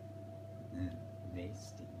неистини.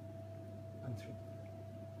 Nasty. Untruth.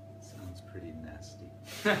 Sounds pretty nasty.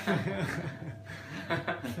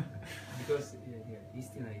 Because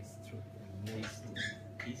истина is truth.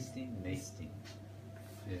 Nasty, nasty.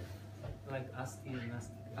 Yeah. Like asti and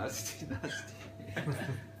nasty. Nasty, nasty.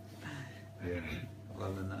 Yeah.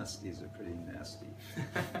 Well, the nasties are pretty nasty.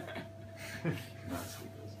 Nasty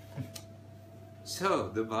goes. So,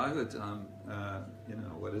 the Bhagavatam,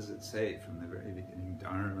 what does it say from the very beginning?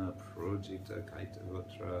 Dharma, projita,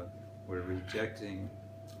 kaitavotra. We're rejecting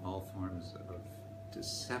all forms of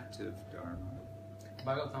deceptive dharma.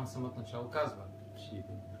 Бхагаватам в самото начало казва,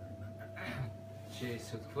 че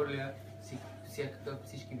се отхвърля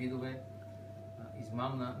всички видове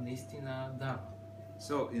измамна наистина дharma.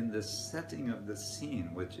 So, in the setting of the scene,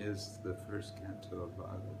 which is the first canto of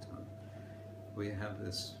Bhagavatam, we have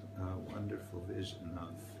this wonderful vision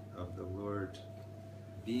of the Lord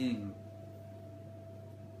being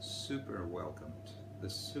super welcomed, the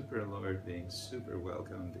super Lord being super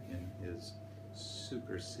welcomed in His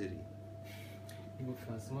super city. И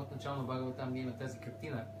в самото начало на Бхагаватам ние имаме тази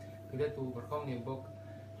картина, където Върховният Бог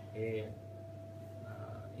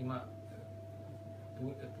има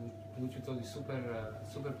получи този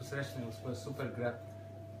супер посрещане в своя супер град.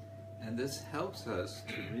 And this helps us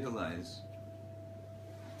to realize,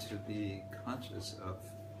 to be conscious of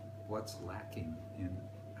what's lacking in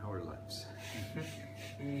our lives.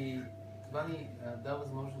 И това ни дава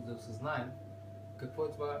възможност да осъзнаем какво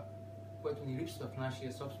е това, което ни липсва в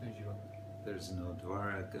нашия собствен живот. There's no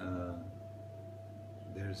Dwaraka,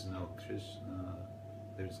 there's no Krishna,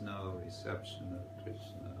 there's no reception of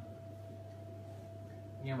Krishna.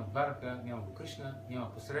 Няма Дварака, няма го Кришна,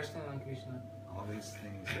 няма посрещане на Кришна. All these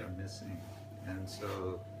things are missing, and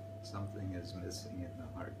so something is missing in the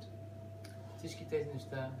heart. Всички тези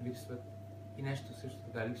неща липсват и нещо също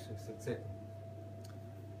така липсва в сърцето.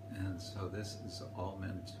 And so this is all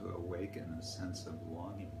meant to awaken a sense of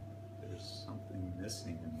longing. There's something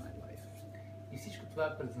missing in my life. И всичко това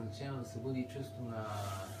е предназначено да събуди чувство на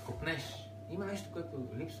копнеж. Има нещо, което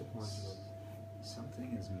липсва в моя живот.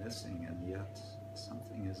 Something is missing, and yet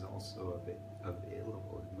something is also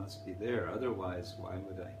available. It must be there. Otherwise, why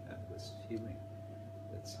would I have this feeling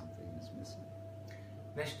that something is missing?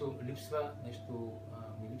 Нещо липсва, нещо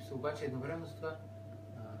ми липсва, обаче едновременно с това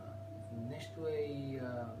нещо е и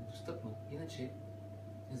достъпно. Иначе,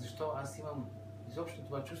 защо аз имам изобщо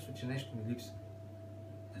това чувство, че нещо ми липсва?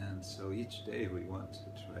 And so each day we want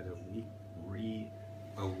to try to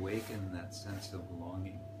reawaken that sense of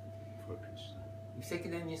longing for Krishna. И всеки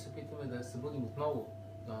ден ние се опитваме да събудим отново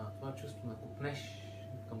това чувство на копнеж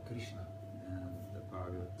към Кришна. And the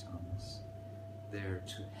Bhagavatam is there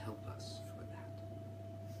to help us for that.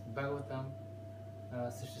 Бхагаватам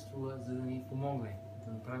съществува, за да ни помогне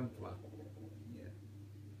да направим това. Yeah.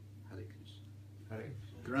 Hare Krishna. Харе.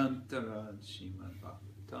 Grantara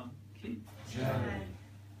Srimad-Bhagavatam ki Jai.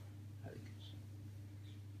 Hare Krishna.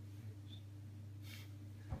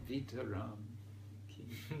 Vitaram ki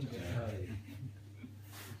Jai.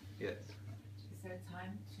 Yes. Is there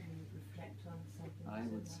time to reflect on something? I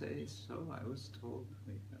would say so. I was told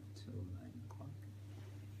we have till 9 o'clock.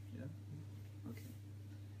 Yeah? Okay.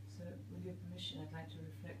 So, with your permission, I'd like to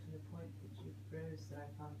reflect on the point that you raised that I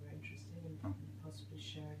found very interesting and possibly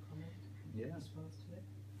share a comment in Yeah. response to it.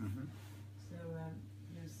 Mm-hmm. So,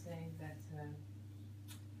 you were saying that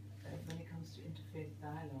when it comes to interfaith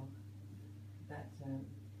dialogue, that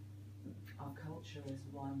our culture is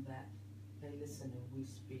one that they listen and we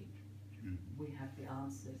speak. We have the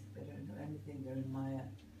answers. They don't know anything. They're in Maya,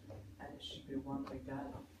 and it should be a one-way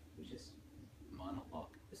dialogue, which is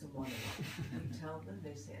Monologue. it's a monologue. We tell them,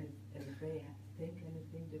 they say, and if they think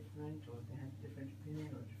anything different, or they have different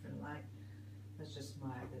opinion or different light, that's just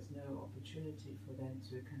Maya. There's no opportunity for them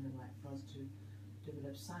to kind of like for us to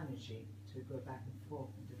develop synergy, to go back and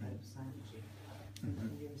forth and develop synergy.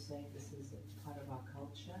 And you were saying this is a part of our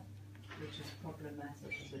culture, which is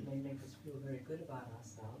problematic because it may make us feel very good about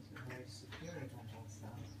ourselves and very secure about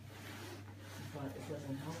ourselves, but it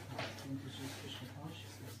doesn't help us to introduce Krishna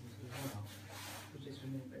consciousness into the world. We just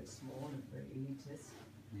remain very small and very elitist,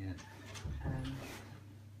 Yeah.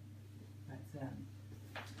 but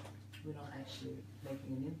we're not actually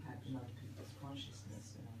making an impact on other people's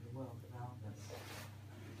consciousness and on the world around us.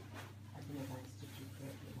 I don't know if I understood you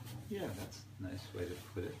correctly or not. Yeah, that's a nice way to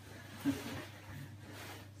put it.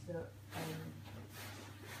 So,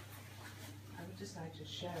 I would just like to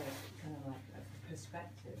share a kind of like a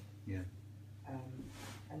perspective. Yeah.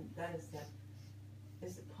 And that is that,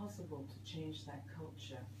 is it possible to change that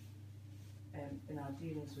culture in our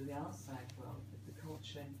dealings with the outside world, if the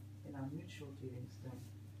culture in our mutual dealings don't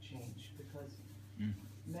change? Because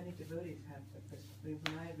many devotees have,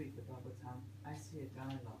 when I read the Bhagavatam, I see a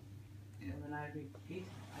dialogue. Yeah. And when I read Gita,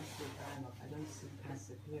 I see a dialogue. I don't see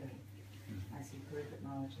passive hearing. I see Puripit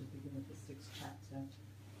Maharaj in the beginning of the 6th chapter,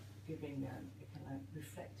 giving kind of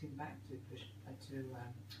reflecting back to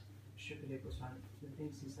Shukadeva Goswami the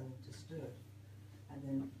things he's understood, and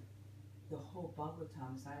then the whole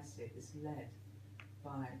Bhagavatam, as I see it, is led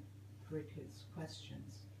by Puripit's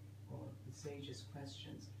questions or the sage's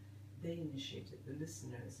questions. They initiate it; the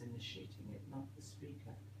listener is initiating it, not the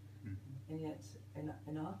speaker. And yet, in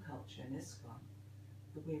our culture, in ISKCON,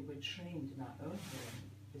 the way we're trained in our own hearing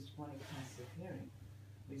is one of passive hearing.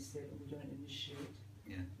 We say we don't initiate,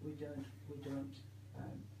 we don't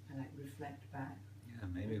kind of reflect back. Yeah,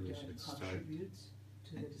 maybe we should start. Contribute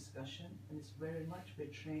to the discussion, and it's very much we're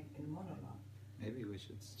trained in monologue. Maybe we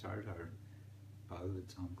should start our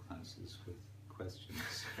Bhagavatam classes with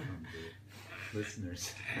questions from the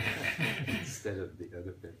listeners instead of the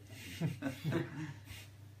other bit.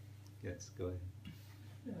 Yes, go ahead.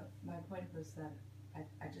 Yeah, my point was that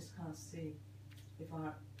I just can't see if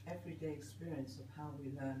our everyday experience of how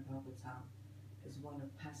we learn Bhagavatam is one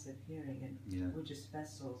of passive hearing, and we're just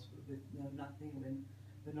vessels with nothing, when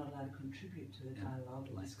we're not allowed to contribute to the dialogue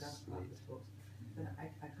and discuss Bhagavad books. Then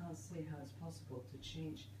I can't see how it's possible to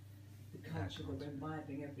change the culture that we're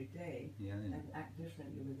imbibing every day and act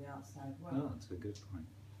differently with the outside world. No, it's a good point.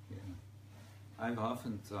 Yeah. I've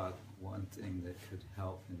often thought one thing that could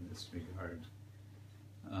help in this regard,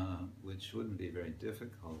 which wouldn't be very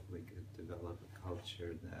difficult, we could develop a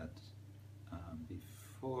culture that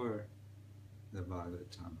before the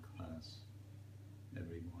Bhagavatam class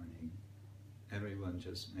every morning, everyone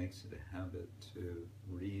just makes it a habit to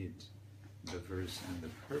read the verse and the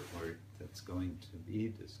purport that's going to be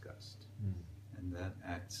discussed. And that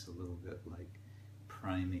acts a little bit like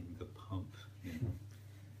priming the pump, you know,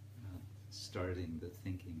 starting the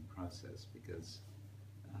thinking process, because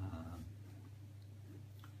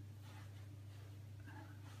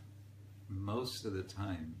most of the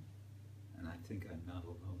time, and I think I'm not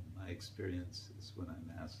alone, my experience is when I'm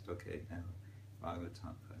asked, okay, now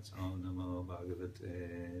Bhagavatam class, Om Namo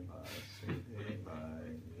Bhagavate Vasudevaya,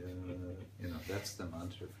 you know, that's the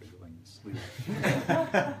mantra for going to sleep.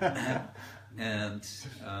 And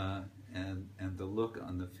the look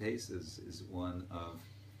on the faces is one of,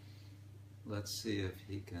 let's see if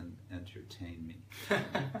he can entertain me.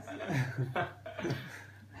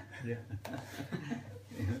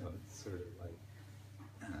 It's sort of like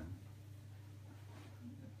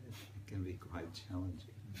it can be quite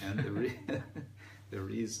challenging, and the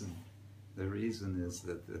reason is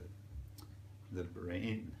that the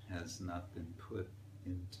brain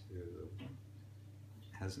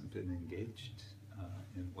hasn't been engaged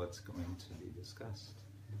in what's going to be discussed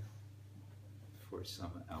for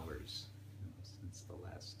some hours, since the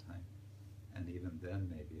last time, and even then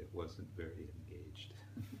maybe it wasn't very engaged.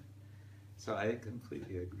 So I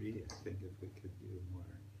completely agree. I think if we could do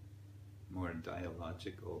more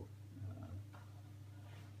dialogical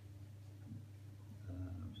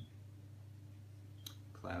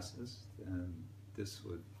classes, then this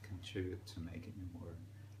would contribute to making a more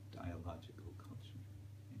dialogical culture.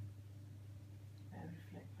 I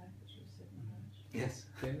reflect back what you said, Maharaj. Yes.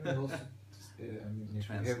 Can we also,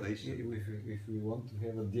 if we want to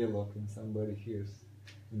have a dialogue and somebody hears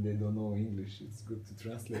and they don't know English, it's good to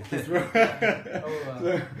translate as well.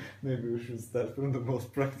 So maybe we should start from the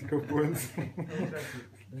most practical points.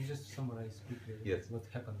 Let me just summarize quickly what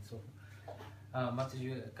happened so far.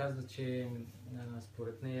 Матаджи казва, че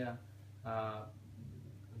според нея,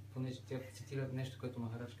 понеже тя цитира нещо, което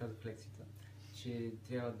Махарадж каза в лекцията, че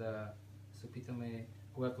трябва да се опитаме,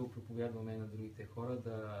 когато проповядваме на другите хора,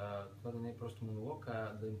 това да не е просто монолог,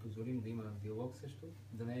 а да им позволим да има диалог също,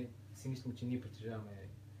 да не си мислим, че ние притежаваме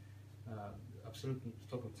абсолютно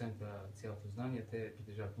 100% цялото знание, те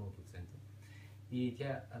притежават 0%. И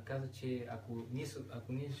тя каза, че ако ние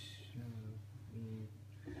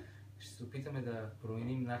ще се опитаме да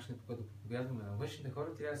променим начина, по който проповядваме на външните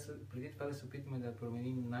хора, трябва преди това да се опитаме да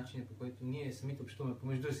променим начина, по който ние самите общуваме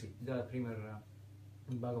помежду си. Да, например,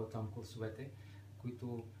 Bhagavatam класовете,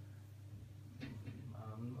 които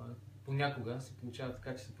понякога се получава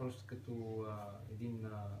така, че са просто като един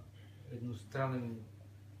едностранен,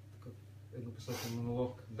 еднопосочен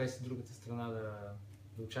монолог, без другата страна да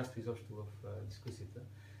участва изобщо в дискусията.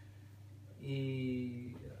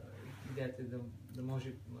 И идеята е да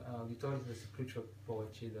може аудиторията да се включва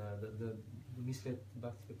повече, да мислят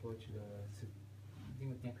бахтите повече, да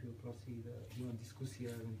имат някакви въпроси, да имат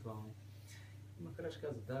дискусия евентуално. Махарадж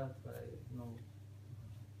каза, да, това е много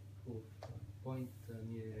хубав поинт,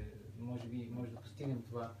 ние може да постигнем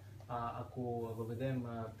това, ако въведем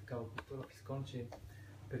такава култура в ИСКОН, че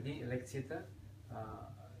преди лекцията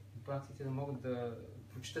практиците да могат да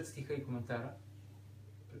прочитат стиха и коментара,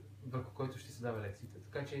 върху който ще се дава лекцията.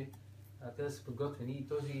 Така че те да са подготвени и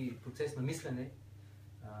този процес на мислене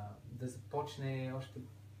да започне още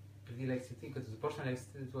преди лекцията. И като започне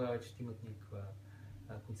лекцията, това вече ще имат някаква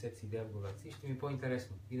концепция, идея в главата си и ще ми е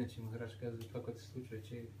по-интересно. Иначе Махарадж казва, това, което се случва е,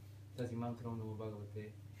 че тази мантра на Бхагават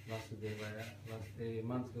е е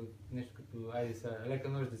мантра, нещо като айде са лека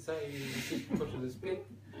нощ деца и всички почва да спят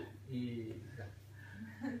и да.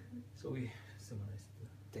 So we summarize it.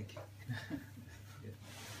 Thank you. If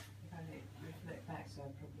I reflect back, so I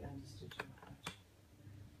probably understood you much.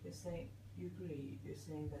 You're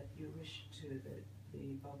saying that you wish that the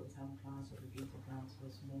Bhagavatam class or the Gita class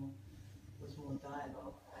was more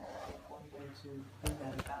dialogue, and I think one way to bring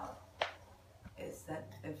that about is that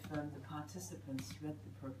if the participants read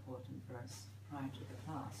the purport and verse prior to the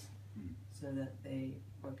class, so that they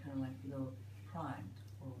were kind of like primed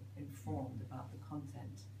or informed about the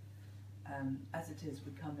content. As it is,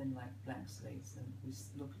 we come in like blank slates and we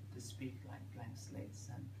look at the speak like blank slates,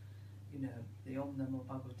 and the Om Namo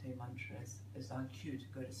Bhagavate mantra is our cue to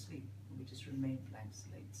go to sleep. We just remain blank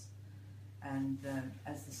slates. And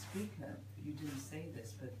as the speaker, you didn't say this,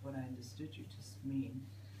 but what I understood you to mean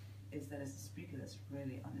is that as a speaker that's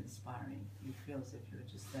really uninspiring. You feel as if you're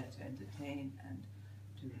just there to entertain and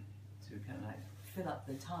to kind of like fill up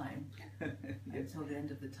the time until the end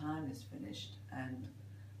of the time is finished, and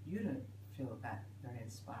you don't feel that very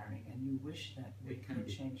inspiring, and you wish that we could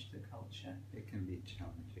change the culture. It can be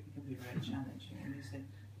challenging. It can be very challenging. And you said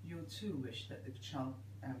you too wish that the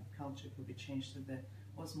culture could be changed so there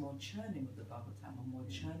was more churning of the Bhagavatam or more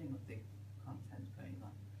churning of the content going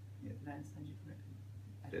on. Yeah. Did I understand you correctly?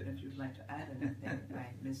 I don't know if you'd like to add anything, if I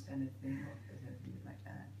missed anything, or if there's anything you'd like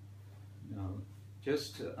to add. No,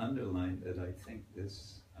 just to underline that I think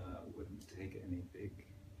this wouldn't take any big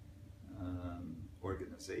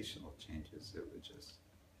organizational changes. It would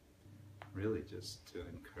really just to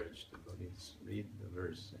encourage devotees, read the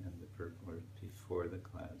verse and the purport before the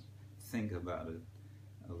class, think about it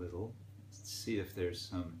a little, see if there's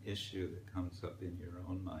some issue that comes up in your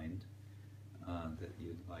own mind that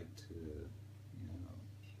you'd like to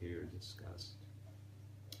hear discussed,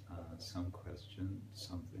 some question,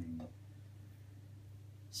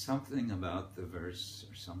 something about the verse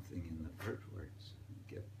or something in the purport,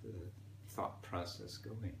 get the thought process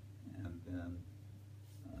going, and then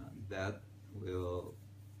that will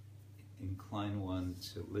incline one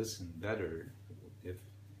to listen better.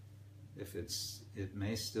 If it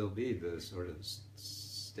may still be the sort of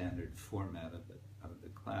standard format of the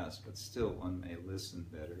class, but still one may listen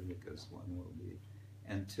better because one will be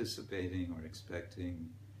anticipating or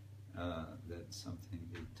expecting that something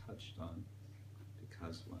be touched on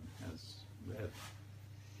because one has read.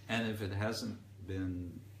 And if it hasn't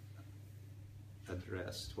been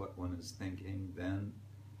addressed what one is thinking, then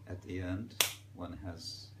at the end one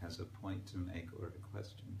has a point to make or a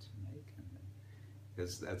question to make.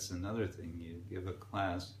 Because that's another thing, you give a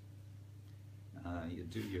class, you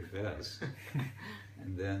do your best,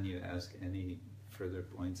 and then you ask any further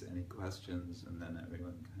points, any questions, and then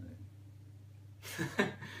everyone kind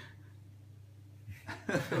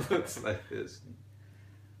of looks like this.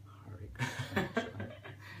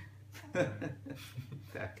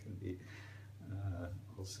 That can be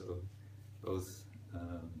also both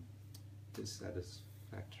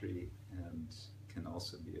dissatisfactory and can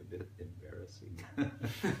also be a bit embarrassing. Yes.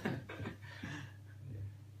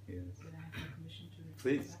 Can I have permission to repeat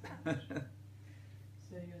Please. that?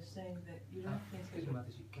 So you're saying that you don't think that...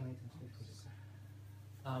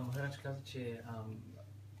 Махарадж каза, че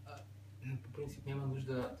по принцип няма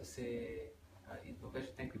нужда да се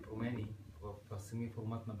въвеждат някакви промени в самия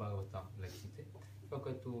формат на Бхагаватам лекциите. Това,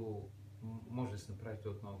 което може да се направи,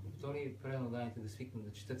 той отново го повтори, преданните да свикнат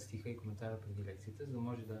да четат стиха и коментара преди лекцията, за да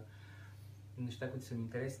може да неща, които са им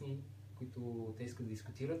интересни, които те искат да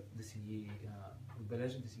дискутират, да си ги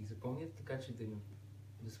отбележат, да си ги запомнят, така че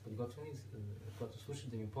да са подготвени, когато слушат,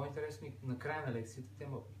 да им е по-интересно и на края на лекцията те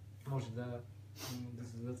може да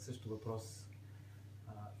зададат също въпрос.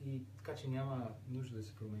 И така че няма нужда да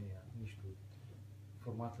се променя нищо от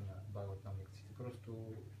формата на Бхагаватам лекциите,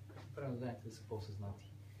 просто преданните да са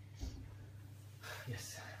по-съзнати.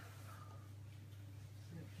 Yes.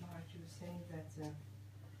 Maharaj, you were saying that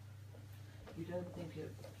you don't think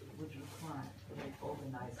it would require any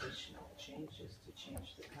organizational changes to change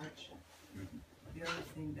the culture. Mm-hmm. The only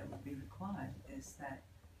thing that would be required is that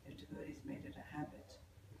if devotees made it a habit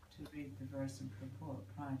to read the verse and purport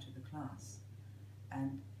prior to the class,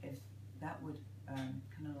 and if that would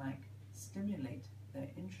kind of like stimulate their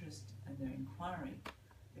interest and their inquiry,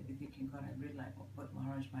 they'd be thinking, God, I really like what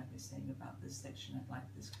Maharaj might be saying about this section, I'd like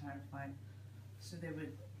this clarified. So they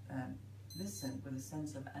would listen with a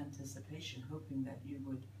sense of anticipation, hoping that you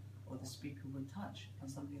would, or the speaker would touch on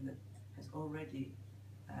something that has already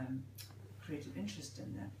created interest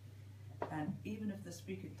in them. And even if the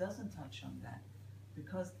speaker doesn't touch on that,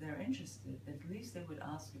 because they're interested, at least they would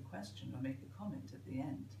ask a question or make a comment at the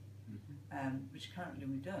end, which currently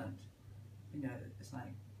we don't. You know, it's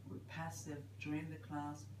like we're passive during the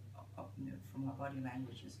class, you know, from our body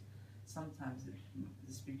languages. Sometimes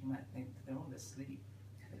the speaker might think they're all asleep.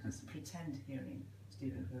 They just pretend hearing,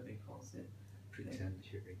 Stephen Covey calls it. Pretend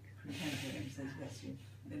hearing. Pretend hearing says, yes,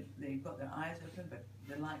 they've got their eyes open, but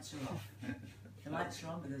the lights are off. The lights are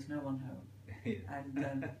on, but there's no one home.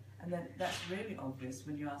 Yeah. And then that's really obvious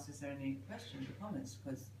when you ask, is there any questions or comments?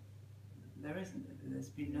 Because there isn't. There's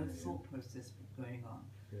been no thought process going on.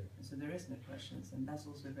 Yeah. And so there is no questions, and that's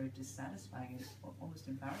also very dissatisfying and almost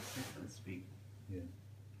embarrassing for the speaker. Yeah.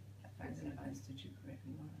 I understood you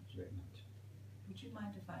correctly, Maharaj. Very much. Would you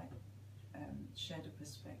mind if I shared a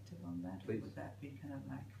perspective on that? Please. Or would that be kind of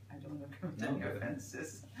like, I don't want to commit any offenses?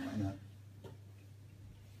 Why not?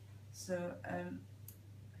 So,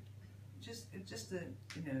 just a,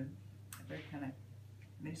 you know, a very kind of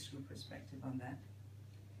minuscule perspective on that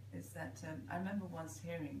is that I remember once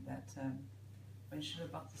hearing that when Srila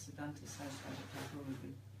Bhaktisiddhanta Saraswati Thakur would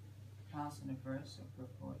be class on a verse or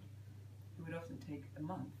purport, he would often take a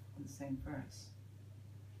month on the same verse.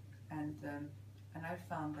 And I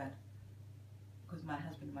found that, because my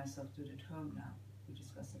husband and myself do it at home now, we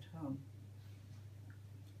discuss at home,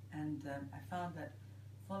 and I found that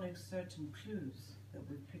following certain clues that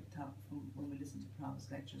we've picked up from when we listen to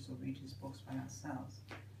Prabhupada's lectures or read his books by ourselves,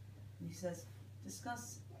 and he says,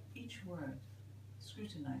 discuss each word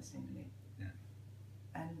scrutinizingly. Yeah.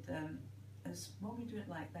 And when we do it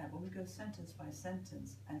like that, when we go sentence by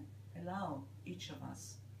sentence and allow each of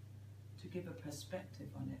us to give a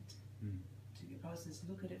perspective on it, Prabhupada says,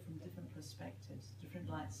 look at it from different perspectives, different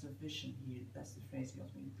lights of vision. That's the phrase he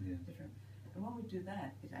also means. Yeah. Different. And when we do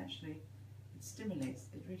that, it actually stimulates.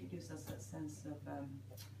 It really gives us that sense of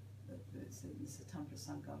it's a Tantra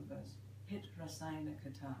Sangam verse, hit rasayana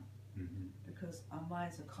kata, because our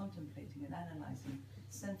minds are contemplating and analyzing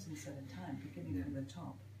sentence at a time, beginning from the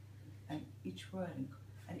top, and each word,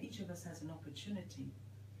 and each of us has an opportunity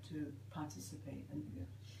to participate. And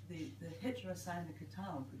the hit rasayana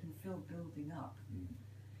kata we can feel building up,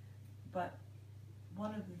 But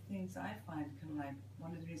one of the things I find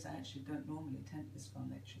one of the reasons I actually don't normally attend ISKCON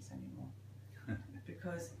lectures anymore,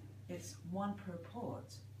 because it's one purport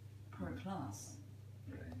per class,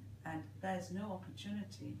 Right. and there's no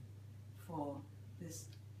opportunity for this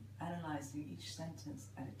analyzing each sentence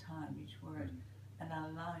at a time, each word, and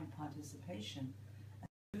allowing participation and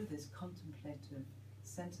do this contemplative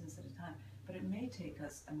sentence at a time. But it may take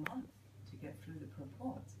us a month to get through the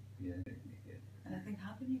purport. Yeah. And I think,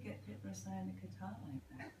 how can you get Rasayana Kata like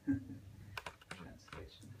that?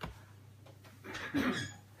 Translation.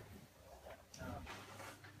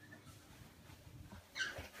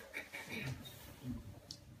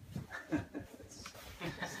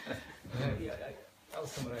 I'll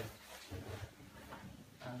summarize.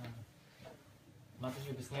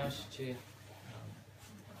 Матаджи обясняваше, че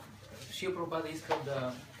Шрила Прабхупада искал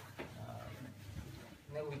да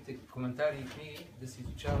неговите коментари и книги да се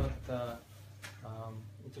изучават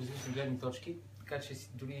от различни гледни точки, така че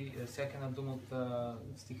дори всяка една дума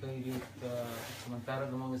от стиха или от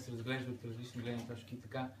коментара да може да се разглежда от различни гледни точки.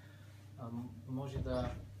 Така може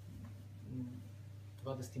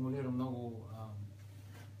това да стимулира много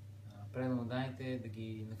преданните, да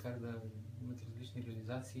ги накара да имат различни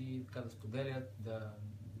реализации, така да споделят, да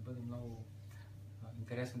бъде много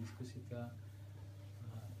интересна дискусията.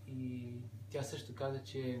 И тя също каза,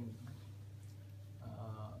 че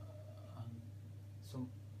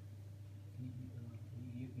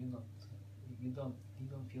you don't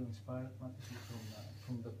feel inspired much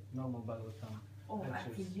from the normal Bhagavatam. Oh,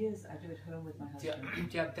 after years I do it home with my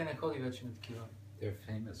husband. Тя не ходи вече на такива. They're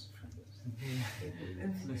famous for this.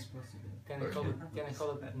 Те не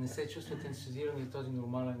ходят, не се чувстват ентусиазирани от този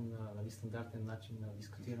нормален, стандартен начин на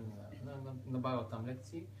дискутиране на Бхагаватам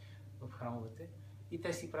лекции в храмовете. И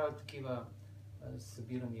те си правят такива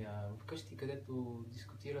събирания вкъщи, където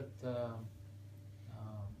дискутират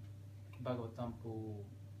Бхагаватам по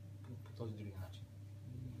този други начин.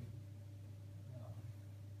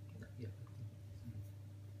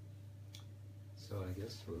 So I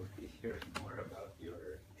guess we'll be hearing more about your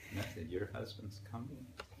method. Your husband's coming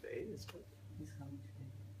today, is it? He's coming today.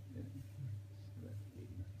 Yeah. So that'd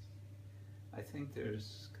be nice. I think there's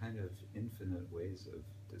kind of infinite ways of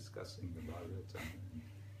discussing the Bhagavatam,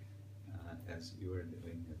 and as you are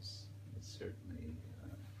doing is certainly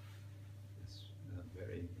is a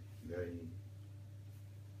very, very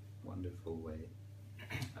wonderful way.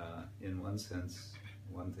 In one sense,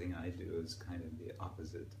 one thing I do is kind of the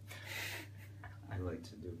opposite. I like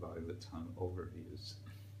to do Bhagavatam overviews.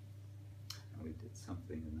 And we did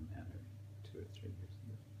something in the manner 2 or 3 years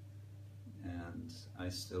ago. And I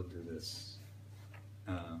still do this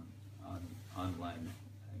online.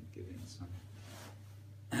 I'm giving some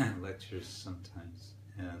lectures sometimes.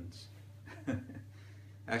 And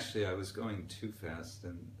actually I was going too fast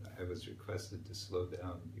and I was requested to slow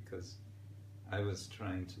down because I was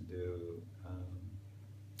trying to do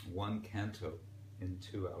one canto in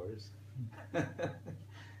 2 hours.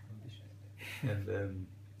 And then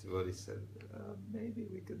devotee said, maybe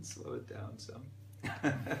we can slow it down some.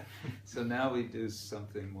 So now we do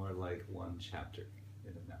something more like 1 chapter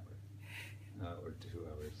in an hour or 2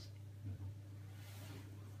 hours.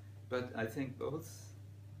 But I think both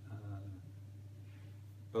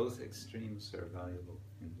extremes are valuable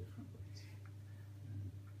in different ways.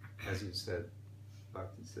 As you said,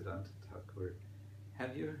 Bhaktisiddhanta Thakur,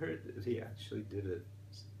 have you heard that he actually did it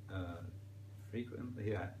frequently?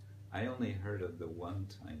 I only heard of the one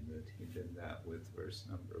time that he did that with verse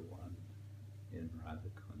number 1 in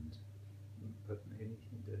Radhakund, but maybe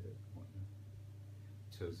he did it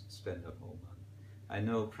to spend a whole month. I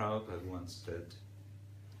know Prabhupada once said,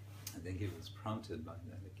 I think he was prompted by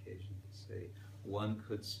that occasion to say, one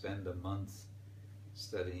could spend a month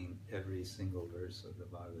studying every single verse of the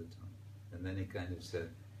Bhagavatam. And then he kind of said,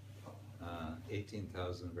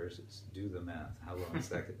 18,000 verses, do the math, how long is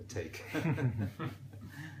that going to take?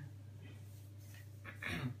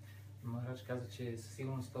 Махарадж каза, че със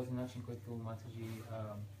сигурност този начин, който Матаджи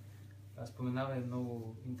споменава е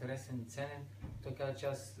много интересен и ценен. Той каза,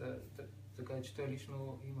 че той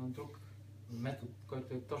лично има друг метод,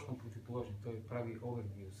 който е точно противоположен. Той прави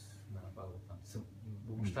overviews на Бхагаватам,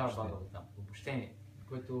 обобщава Бхагаватам, обобщение,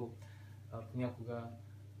 което понякога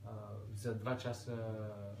за 2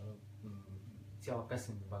 часа цяла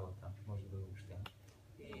песен на Бхагаватам може да бъде обобщена.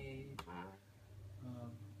 И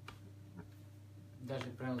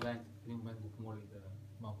даже преноданите в един момент го помоли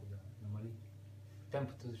малко да намали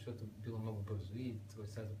темпото, защото било много бързо и той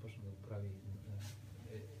сега започна да го прави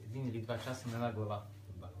 1 или 2 часа на една глава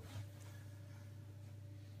от Бхагаватам.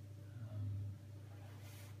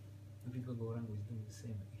 Vidva Gauranga is doing the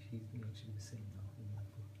same. She's doing actually the same now.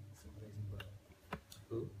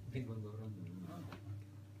 Who? Vidvandoran.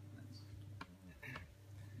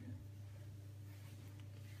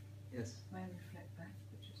 Yes. May I reflect back,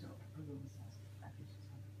 which is not a problem with us, back into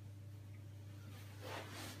something.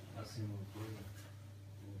 Аз имам въпрос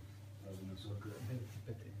в тази насока.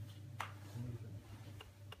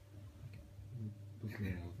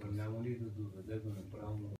 Няма ли да доведе до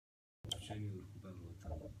неправилно отношение върху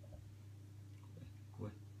Бхагаватам?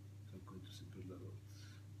 Кое? Това, което се предава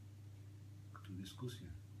като дискусия.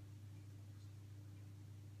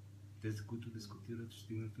 Тези, които дискутират, ще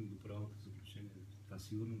стигнат до правилното заключение. Това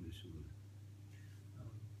сигурно ли ще бъде?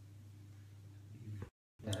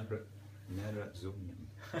 Не разумням.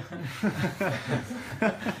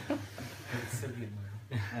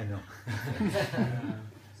 I know.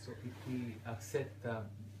 So if we accept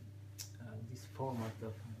this format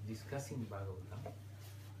of discussing Bhagavatam,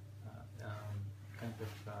 kind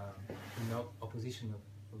of in opposition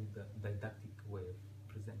with the didactic way of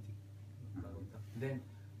presenting Bhagavatam, then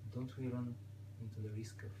don't we run into the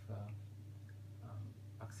risk of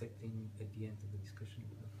accepting at the end of the discussion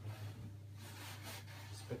of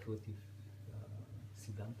speculative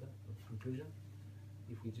siddhanta, of conclusion,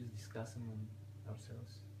 if we just discuss among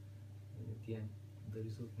ourselves, and at the end the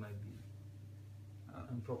result might be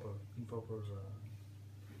improper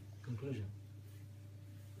conclusion.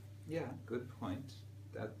 Yeah, good point.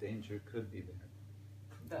 That danger could be there.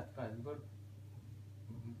 Да, това е добър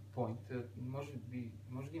point.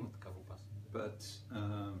 Може да има такава опасност. But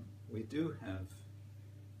we do have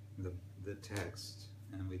the text,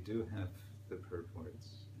 and we do have the purports,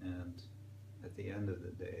 and at the end of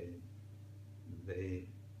the day, they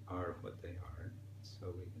are what they are. So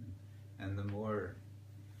we can, and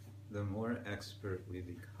the more expert we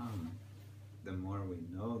become, the more we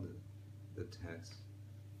know the text,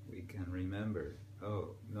 we can remember, oh,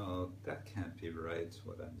 no, that can't be right,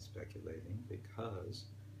 what I'm speculating, because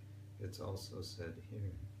it's also said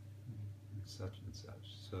here, such and such.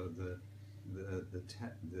 So the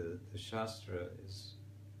Shastra is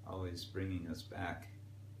always bringing us back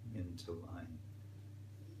into line.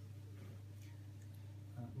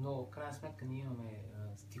 Но в крайна сметка ние имаме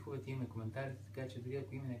стиховете, имаме коментарите, така че дори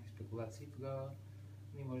ако има някакви спекулации, тогава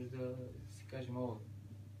ние може да си кажем,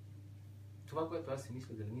 това, което аз си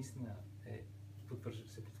мисля, дали наистина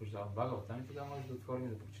се потвърждава в Бхагаватам, и тогава може да отворим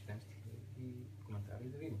да прочетем стихи и коментари и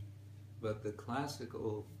да видим. But the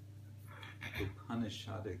classical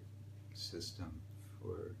Upanishadic system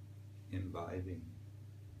for imbibing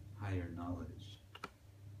higher knowledge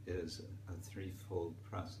is a threefold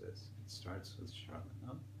process. It starts with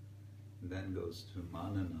Shravana, then goes to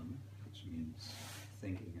Mananam, which means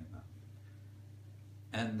thinking about,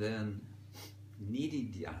 and then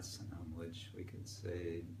Nididhyasanam, which we could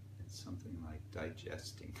say it's something like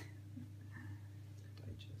digesting.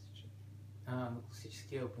 Digestion. На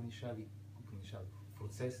класическия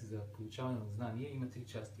процес за получаване на знание има три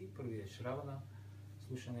части. Първият е Шравана,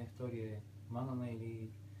 слушане, вторият е Манана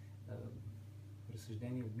или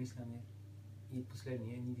разсъждение, обмисляне, и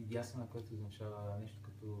последният е Нидидhясана, което означава нещо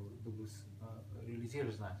като да го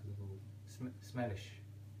реализираш знанието, да го смелеш,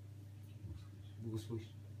 да го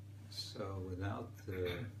слушаш. So without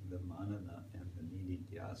the manana and the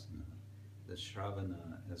nididhyasana, the shravana,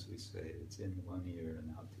 as we say, it's in one ear and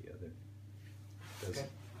out the other.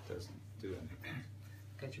 Doesn't do anything.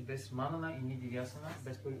 Така че без манана и нидидhясана,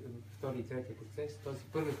 без втори и третия процес, този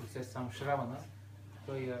първи процес, само шравана,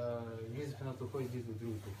 той влиза в едното ухо и излиза в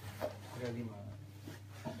другото ухо. Трябва да има...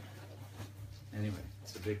 Anyway,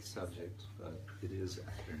 it's a big subject, but it is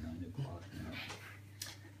after 9 o'clock now.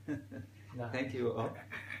 Thank you all.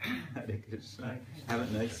 Hare Krishna. Have a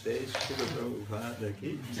nice day. Shiva Prabhupada ki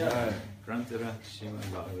jai. Grantara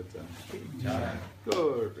Srimad-Bhagavatam ki jai.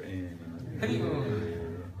 Gaur Prema.